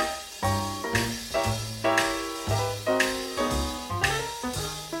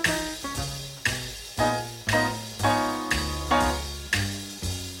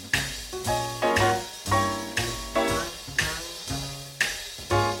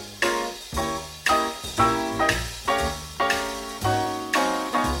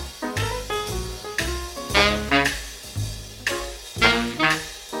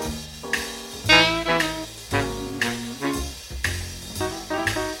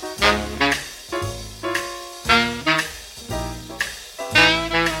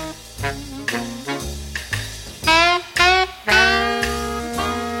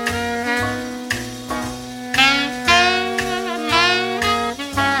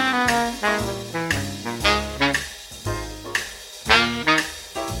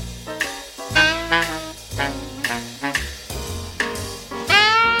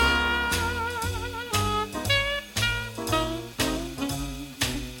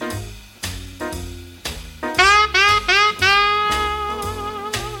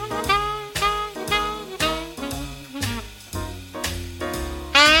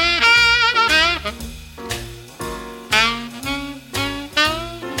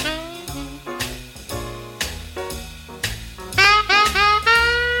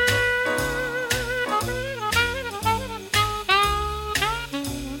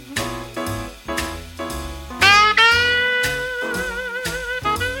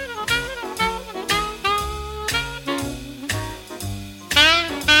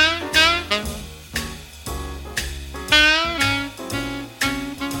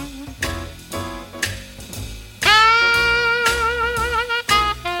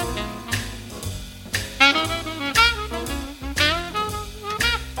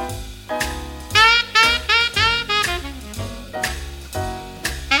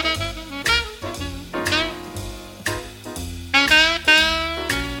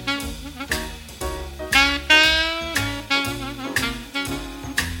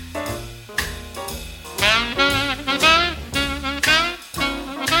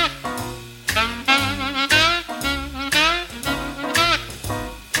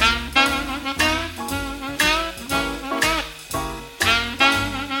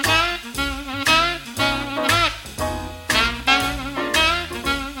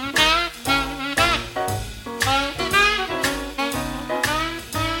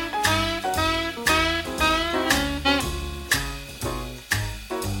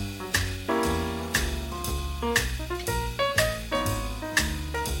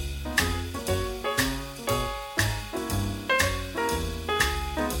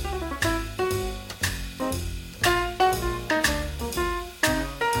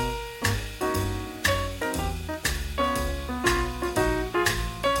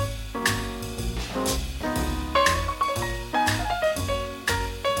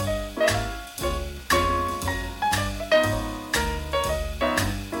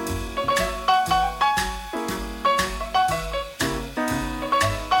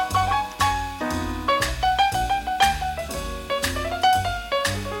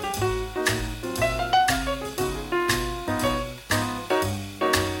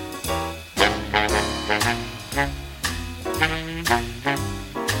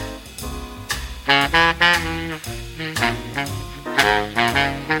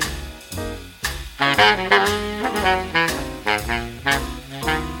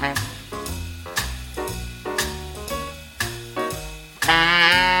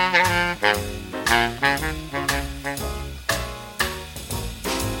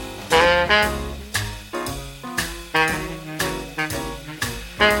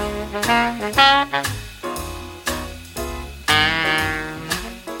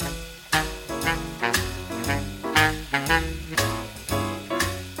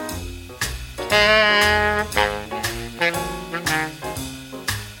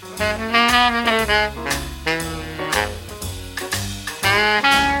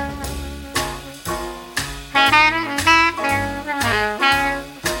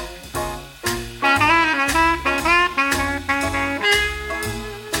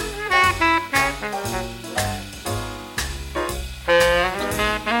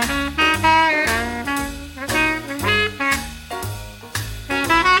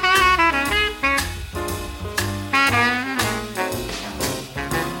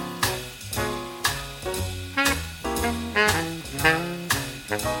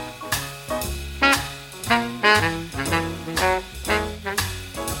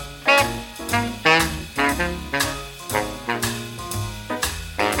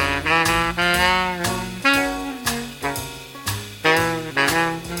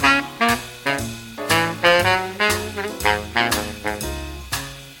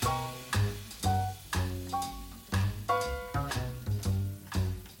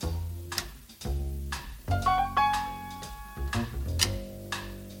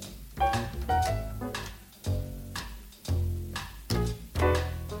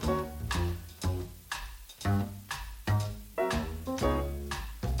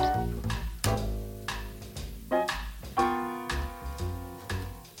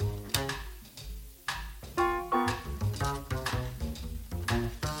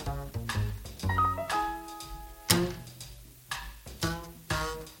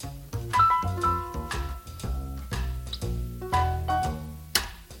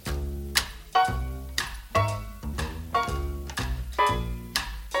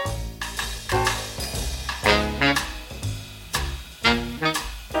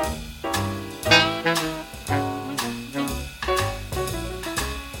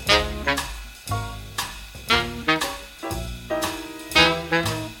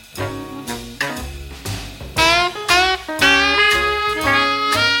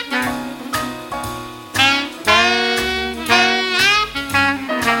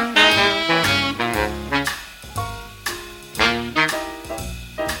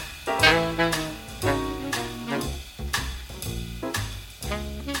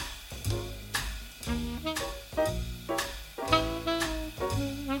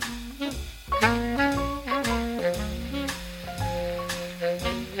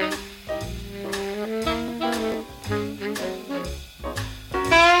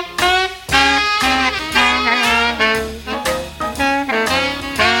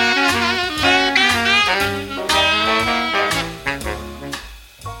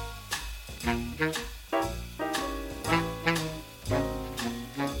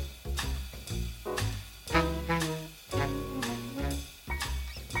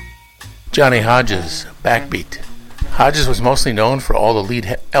 Johnny Hodges, Backbeat. Hodges was mostly known for all the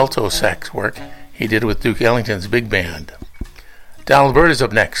lead alto sax work he did with Duke Ellington's big band. Donald Byrd is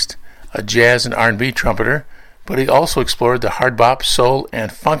up next, a jazz and R&B trumpeter, but he also explored the hard bop, soul,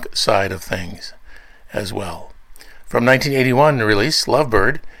 and funk side of things as well. From 1981 release,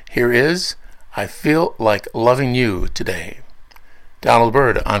 Lovebird, here is I Feel Like Loving You Today. Donald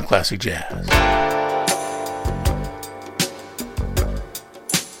Byrd on Classic Jazz.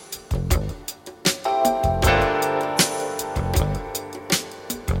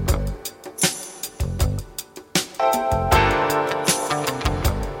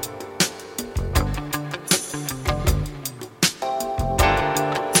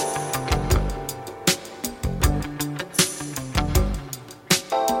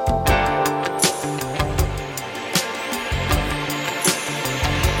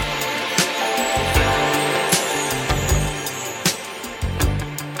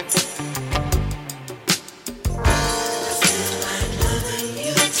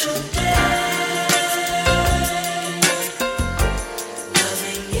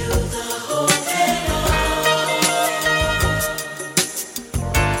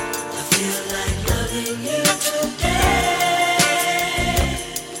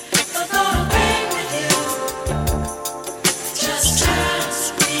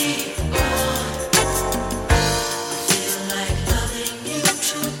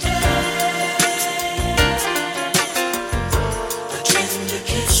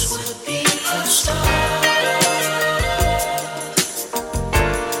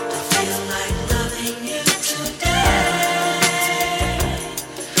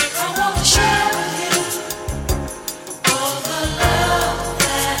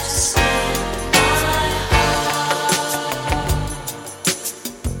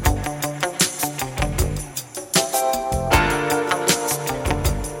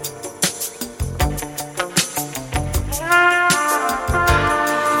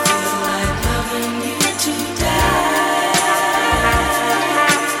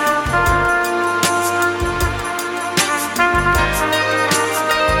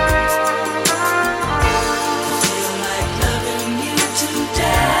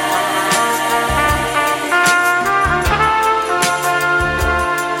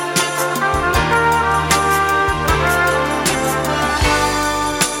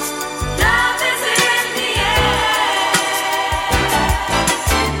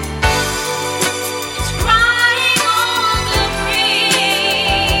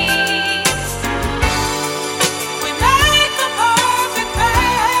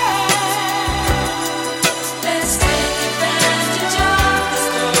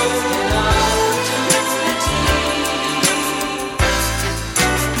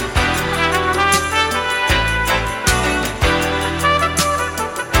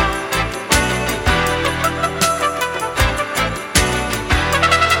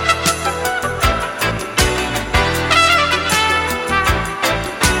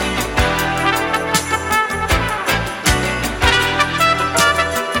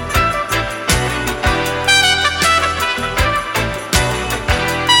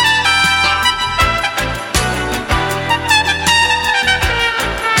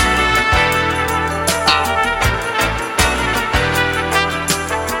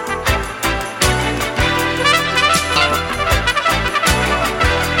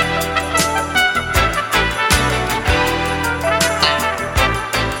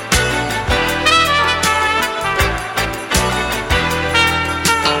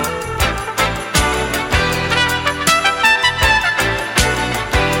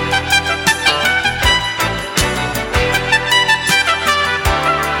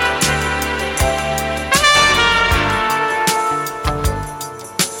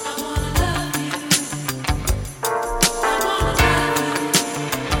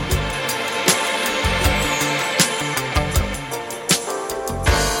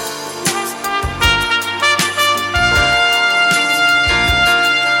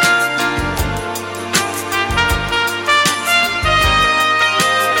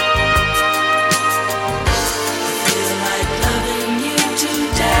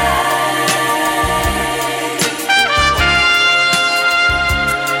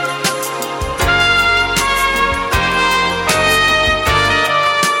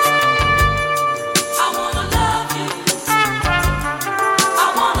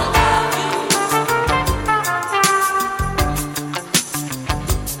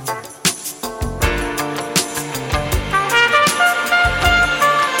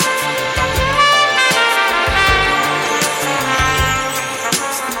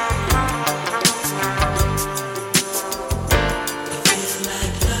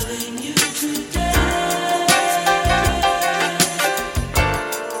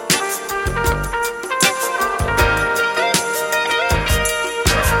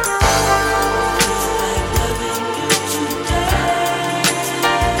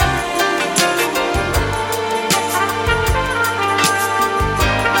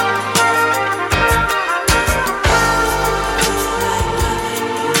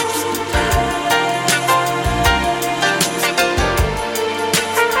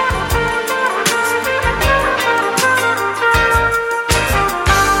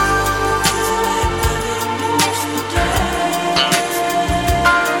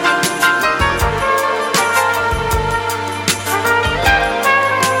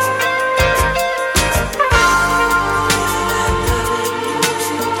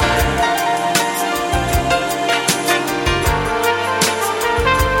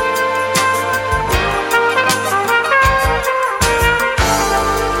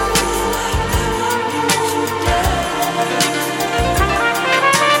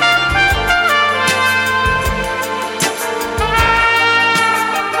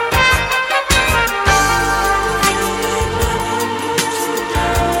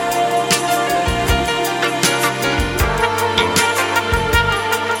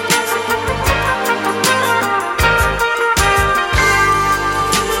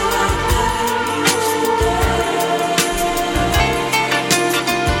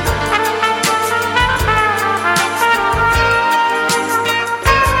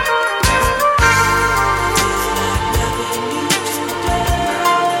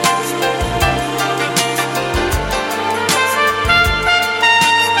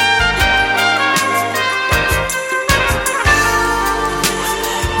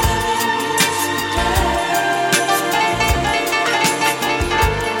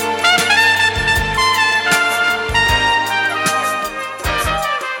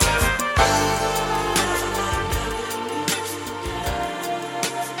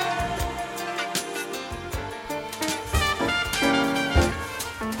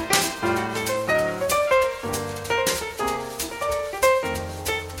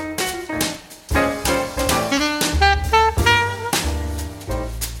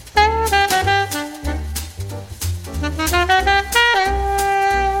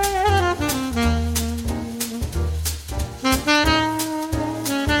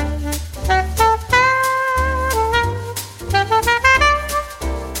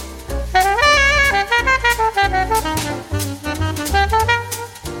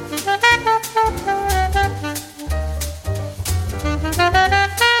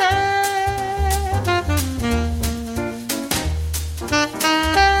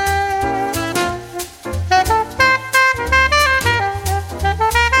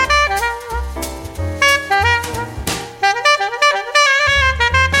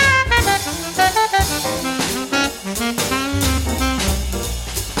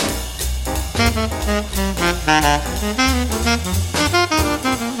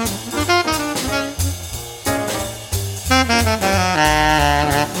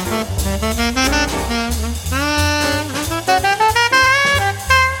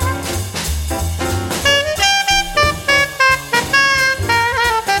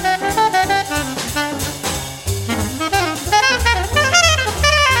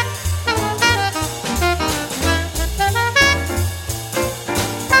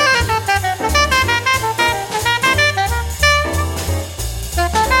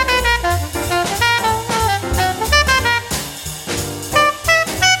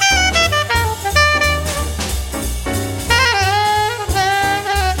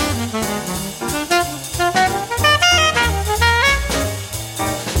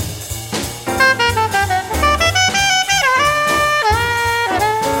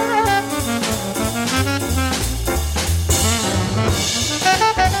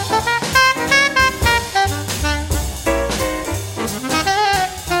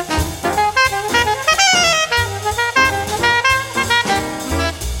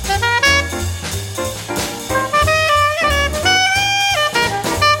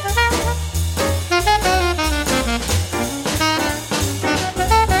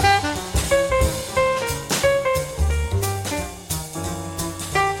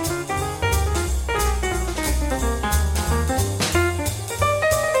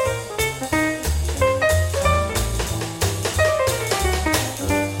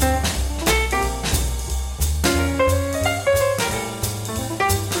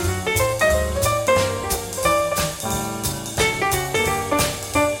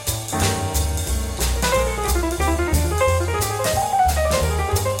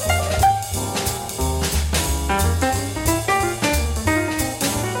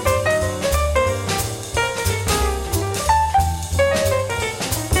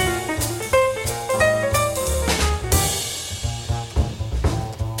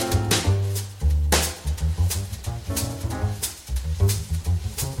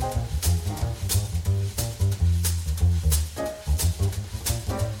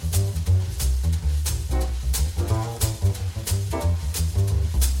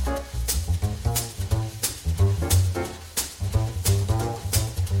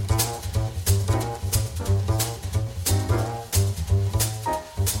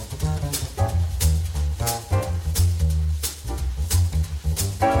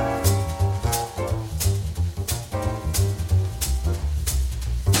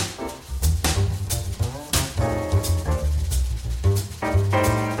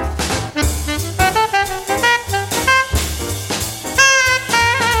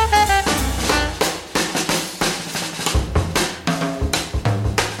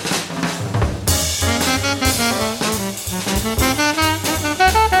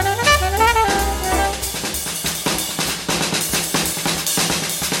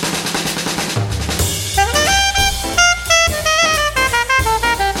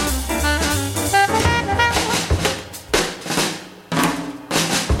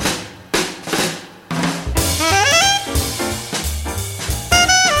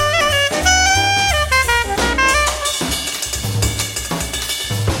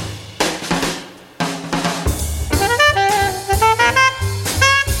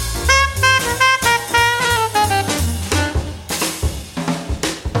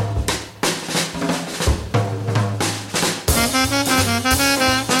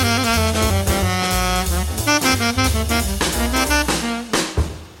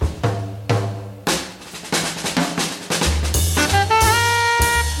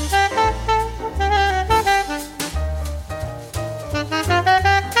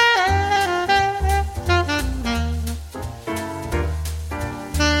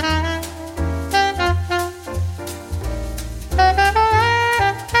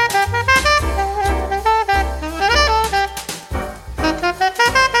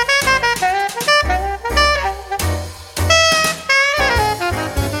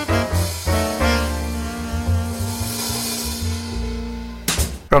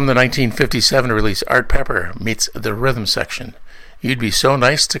 From the 1957 release Art Pepper Meets the Rhythm Section, You'd Be So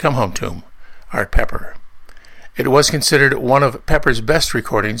Nice to Come Home To, Art Pepper. It was considered one of Pepper's best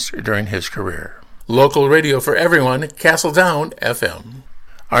recordings during his career. Local radio for everyone, Castledown FM.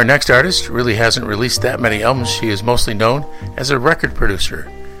 Our next artist really hasn't released that many albums. She is mostly known as a record producer,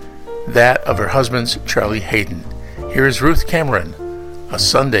 that of her husband's Charlie Hayden. Here is Ruth Cameron, A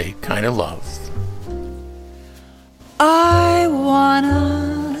Sunday Kind of Love. I want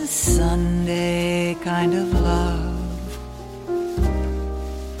a Sunday kind of love,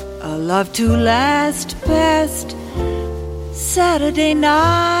 a love to last past Saturday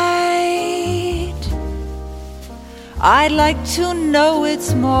night. I'd like to know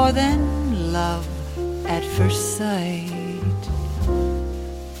it's more than love at first sight.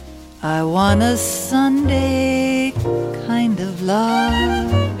 I want a Sunday kind of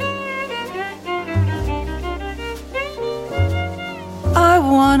love. I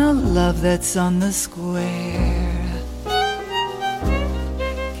want a love that's on the square.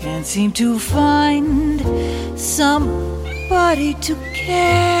 Can't seem to find somebody to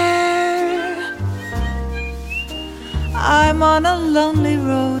care. I'm on a lonely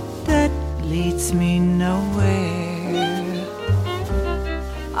road that leads me nowhere.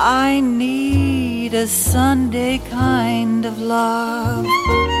 I need a Sunday kind of love.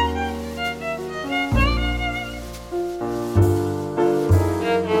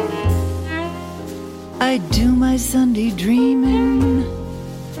 I do my Sunday dreaming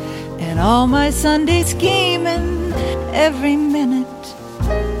and all my Sunday scheming, every minute,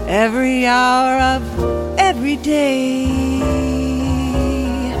 every hour of every day.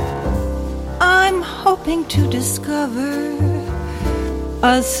 I'm hoping to discover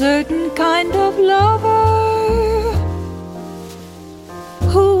a certain kind of lover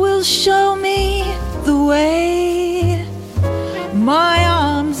who will show me the way. My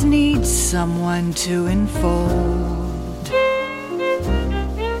arms need someone to enfold,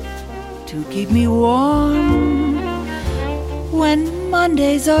 to keep me warm when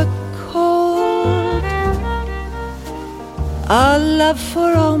Mondays are cold. A love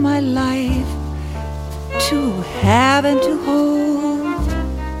for all my life to have and to hold.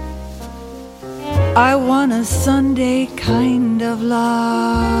 I want a Sunday kind of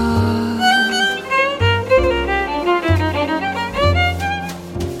love.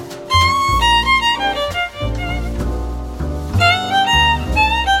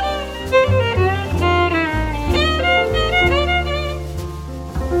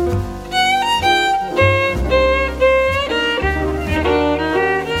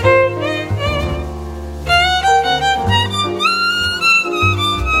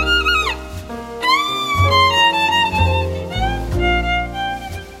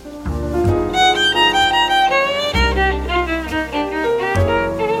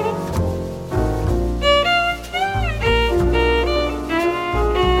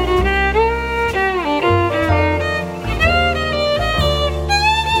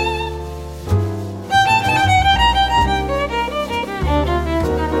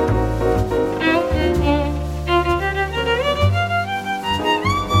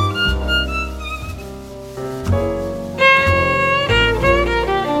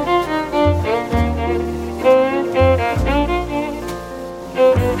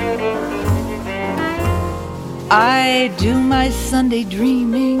 I do my Sunday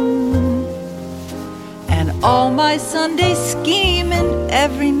dreaming and all my Sunday scheming,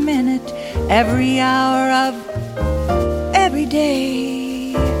 every minute, every hour of every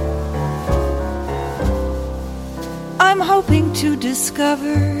day. I'm hoping to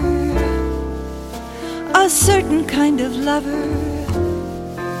discover a certain kind of lover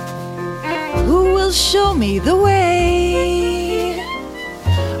who will show me the way.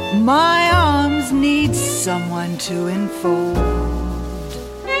 My arms need someone to enfold,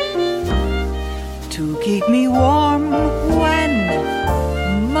 to keep me warm when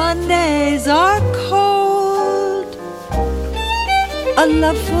Mondays are cold. A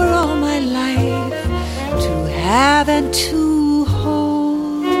love for all my life to have and to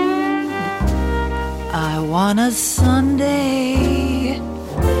hold. I want a Sunday.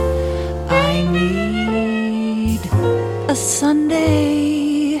 I need a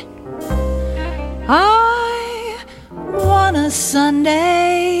Sunday. I want a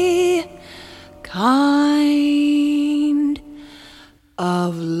Sunday kind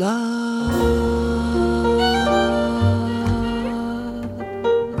of love.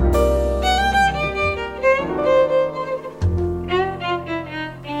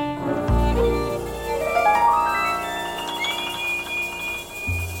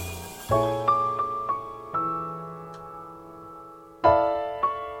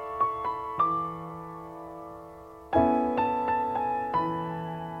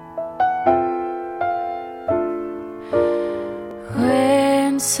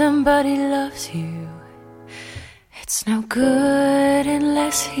 Somebody loves you, it's no good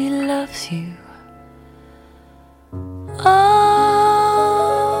unless he loves you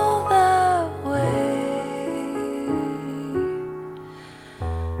all that way.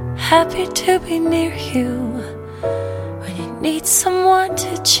 Happy to be near you when you need someone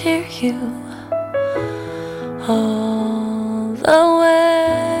to cheer you all the way.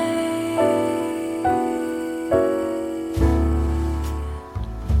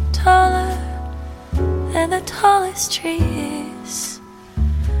 Taller than the tallest tree is.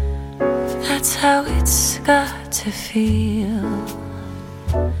 That's how it's got to feel.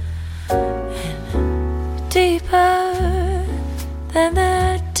 And deeper than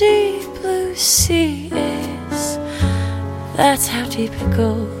the deep blue sea is. That's how deep it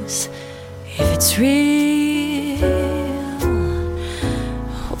goes, if it's real.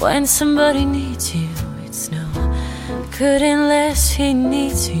 When somebody needs you, it's no good unless he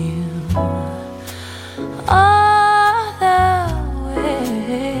needs you all the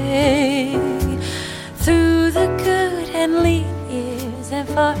way. Through the good and lean years, and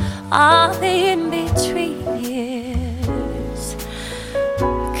for all the in-between years,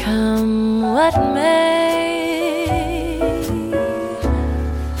 come what may.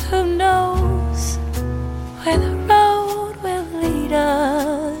 Who knows where the road will lead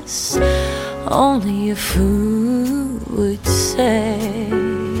us? Only a fool would say.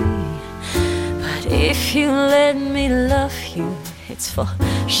 But if you let me love you, it's for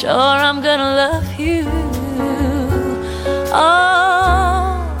sure I'm gonna love you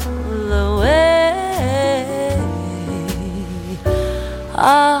all the way,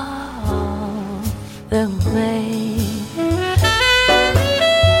 all the way.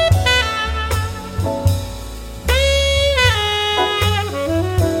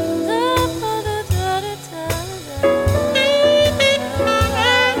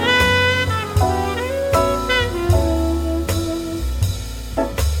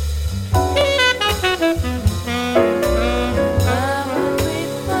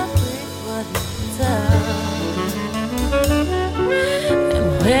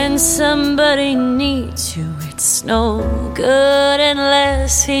 When somebody needs you, it's no good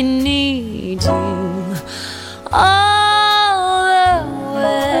unless he needs you all the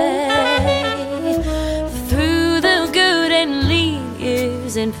way. Through the good and lean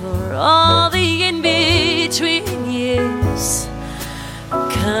years, and for all the in-between years,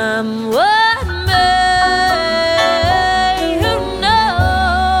 come what may. Who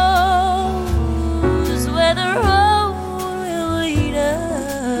knows where the road will lead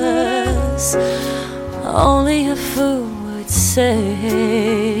us? Only a fool would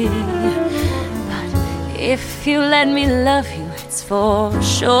say. But if you let me love you, it's for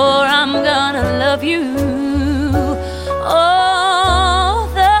sure I'm gonna love you all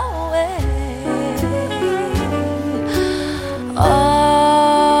the way, all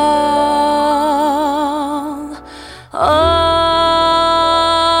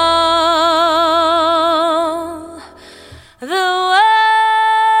the way.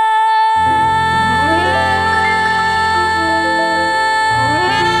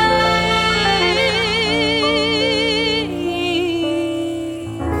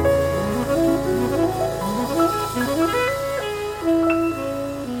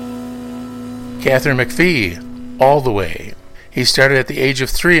 Katharine McPhee, All the Way. He started at the age of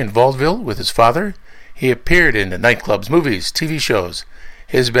 3 in vaudeville with his father. He appeared in the nightclubs, movies, TV shows.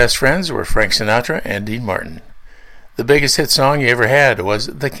 His best friends were Frank Sinatra and Dean Martin. The biggest hit song he ever had was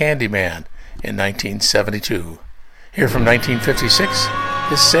The Candy Man in 1972. Here from 1956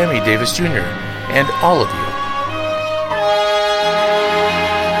 is Sammy Davis Jr. and All of You.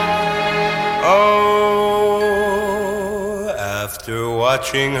 Oh, after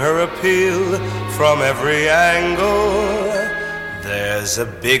watching her appeal from every angle, there's a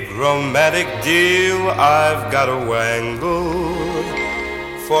big romantic deal I've got to wangle.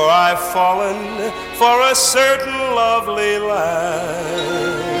 For I've fallen for a certain lovely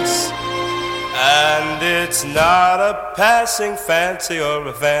lass, and it's not a passing fancy or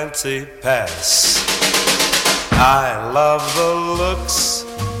a fancy pass. I love the looks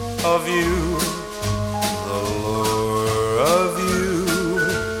of you, the lure of you,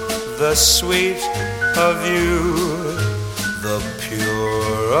 the sweet of you, the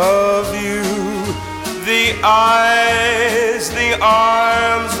pure of you, the eyes, the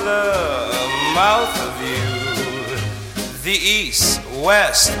arms, the mouth of you, the east,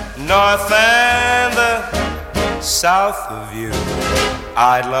 west, north, and the south of you.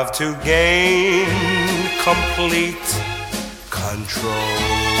 I'd love to gain complete control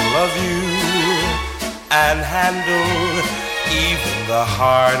of you and handle even the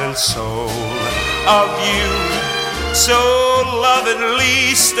heart and soul of you. So love at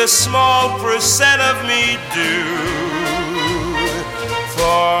least a small percent of me do, for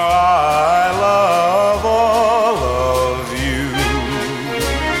I love all of you.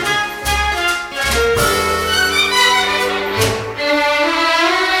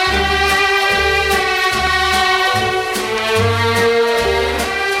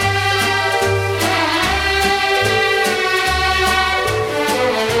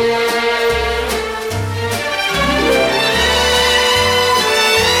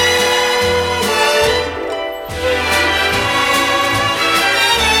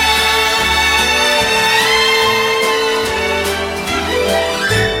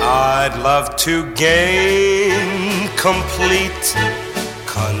 I'd love to gain complete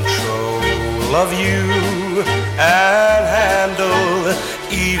control of you and handle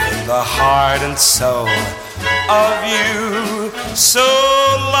even the heart and soul of you. So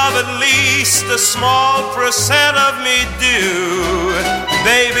love at least a small percent of me do,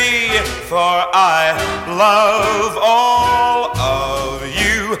 baby, for I love all of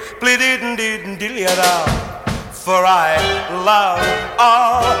you. For I love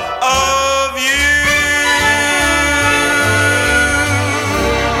all of you.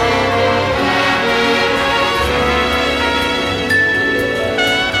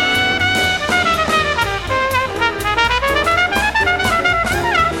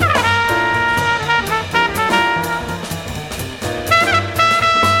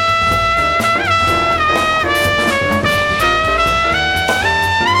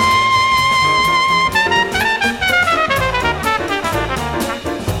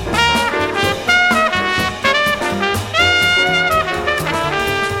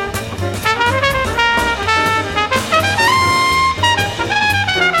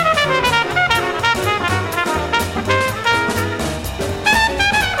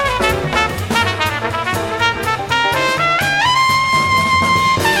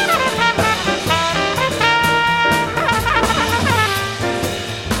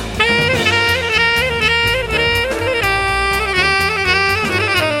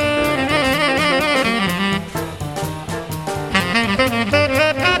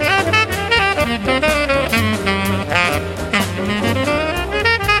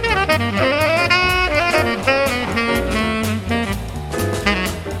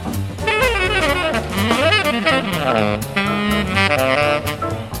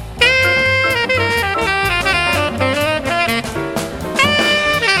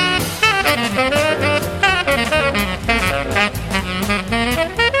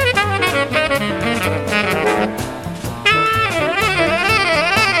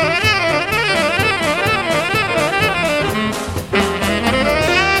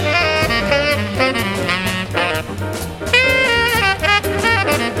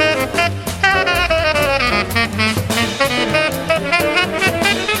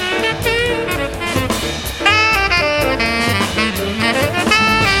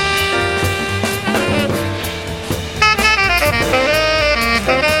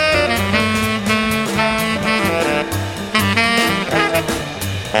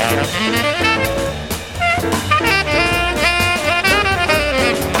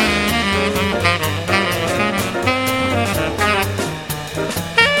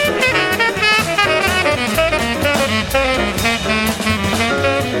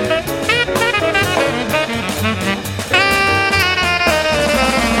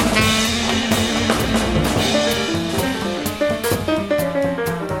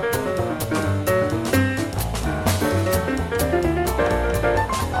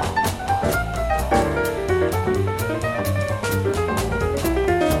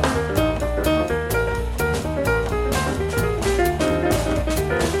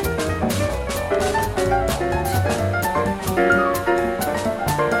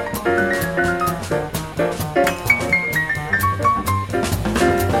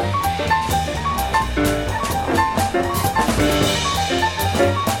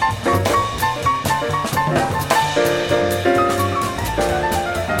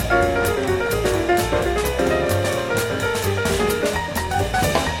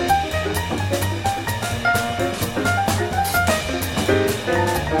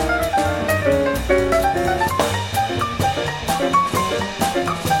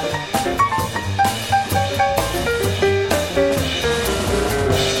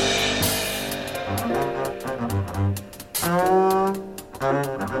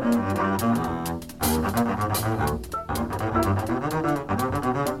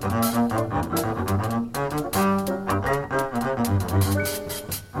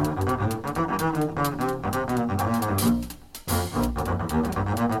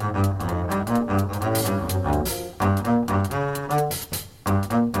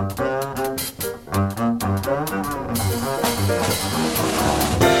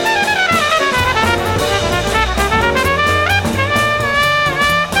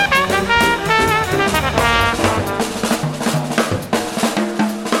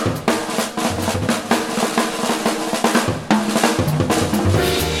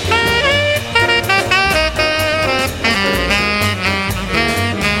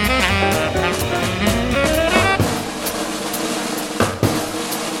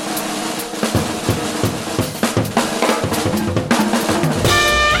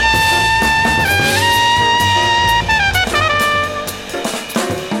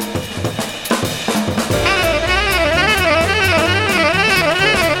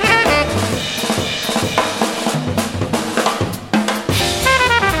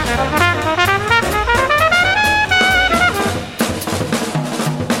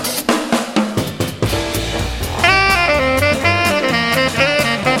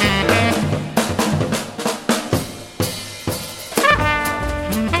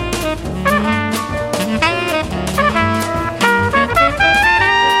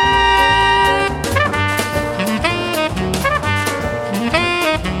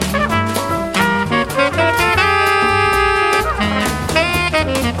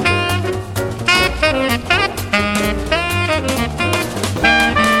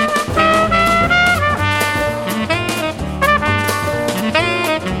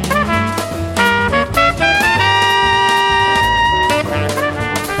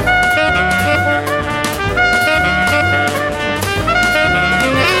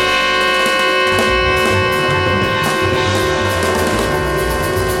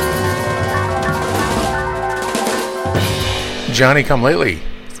 Johnny Come Lately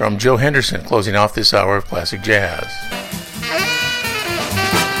from Joe Henderson, closing off this hour of classic jazz.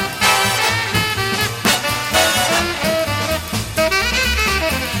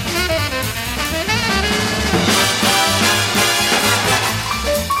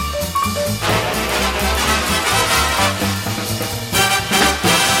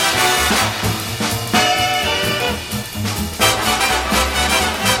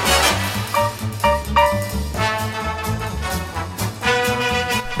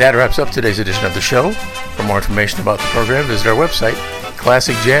 That wraps up today's edition of the show. For more information about the program, visit our website,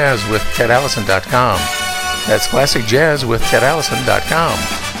 ClassicJazzWithTedAllison.com. That's ClassicJazzWithTedAllison.com.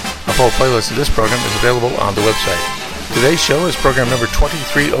 A full playlist of this program is available on the website. Today's show is program number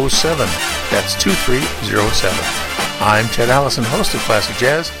 2307. That's 2307. I'm Ted Allison, host of Classic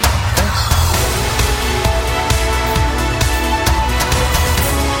Jazz. Thanks.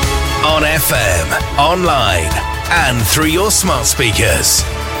 On FM, online, and through your smart speakers.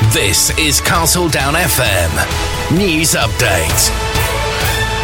 This is Castle Down FM News Update.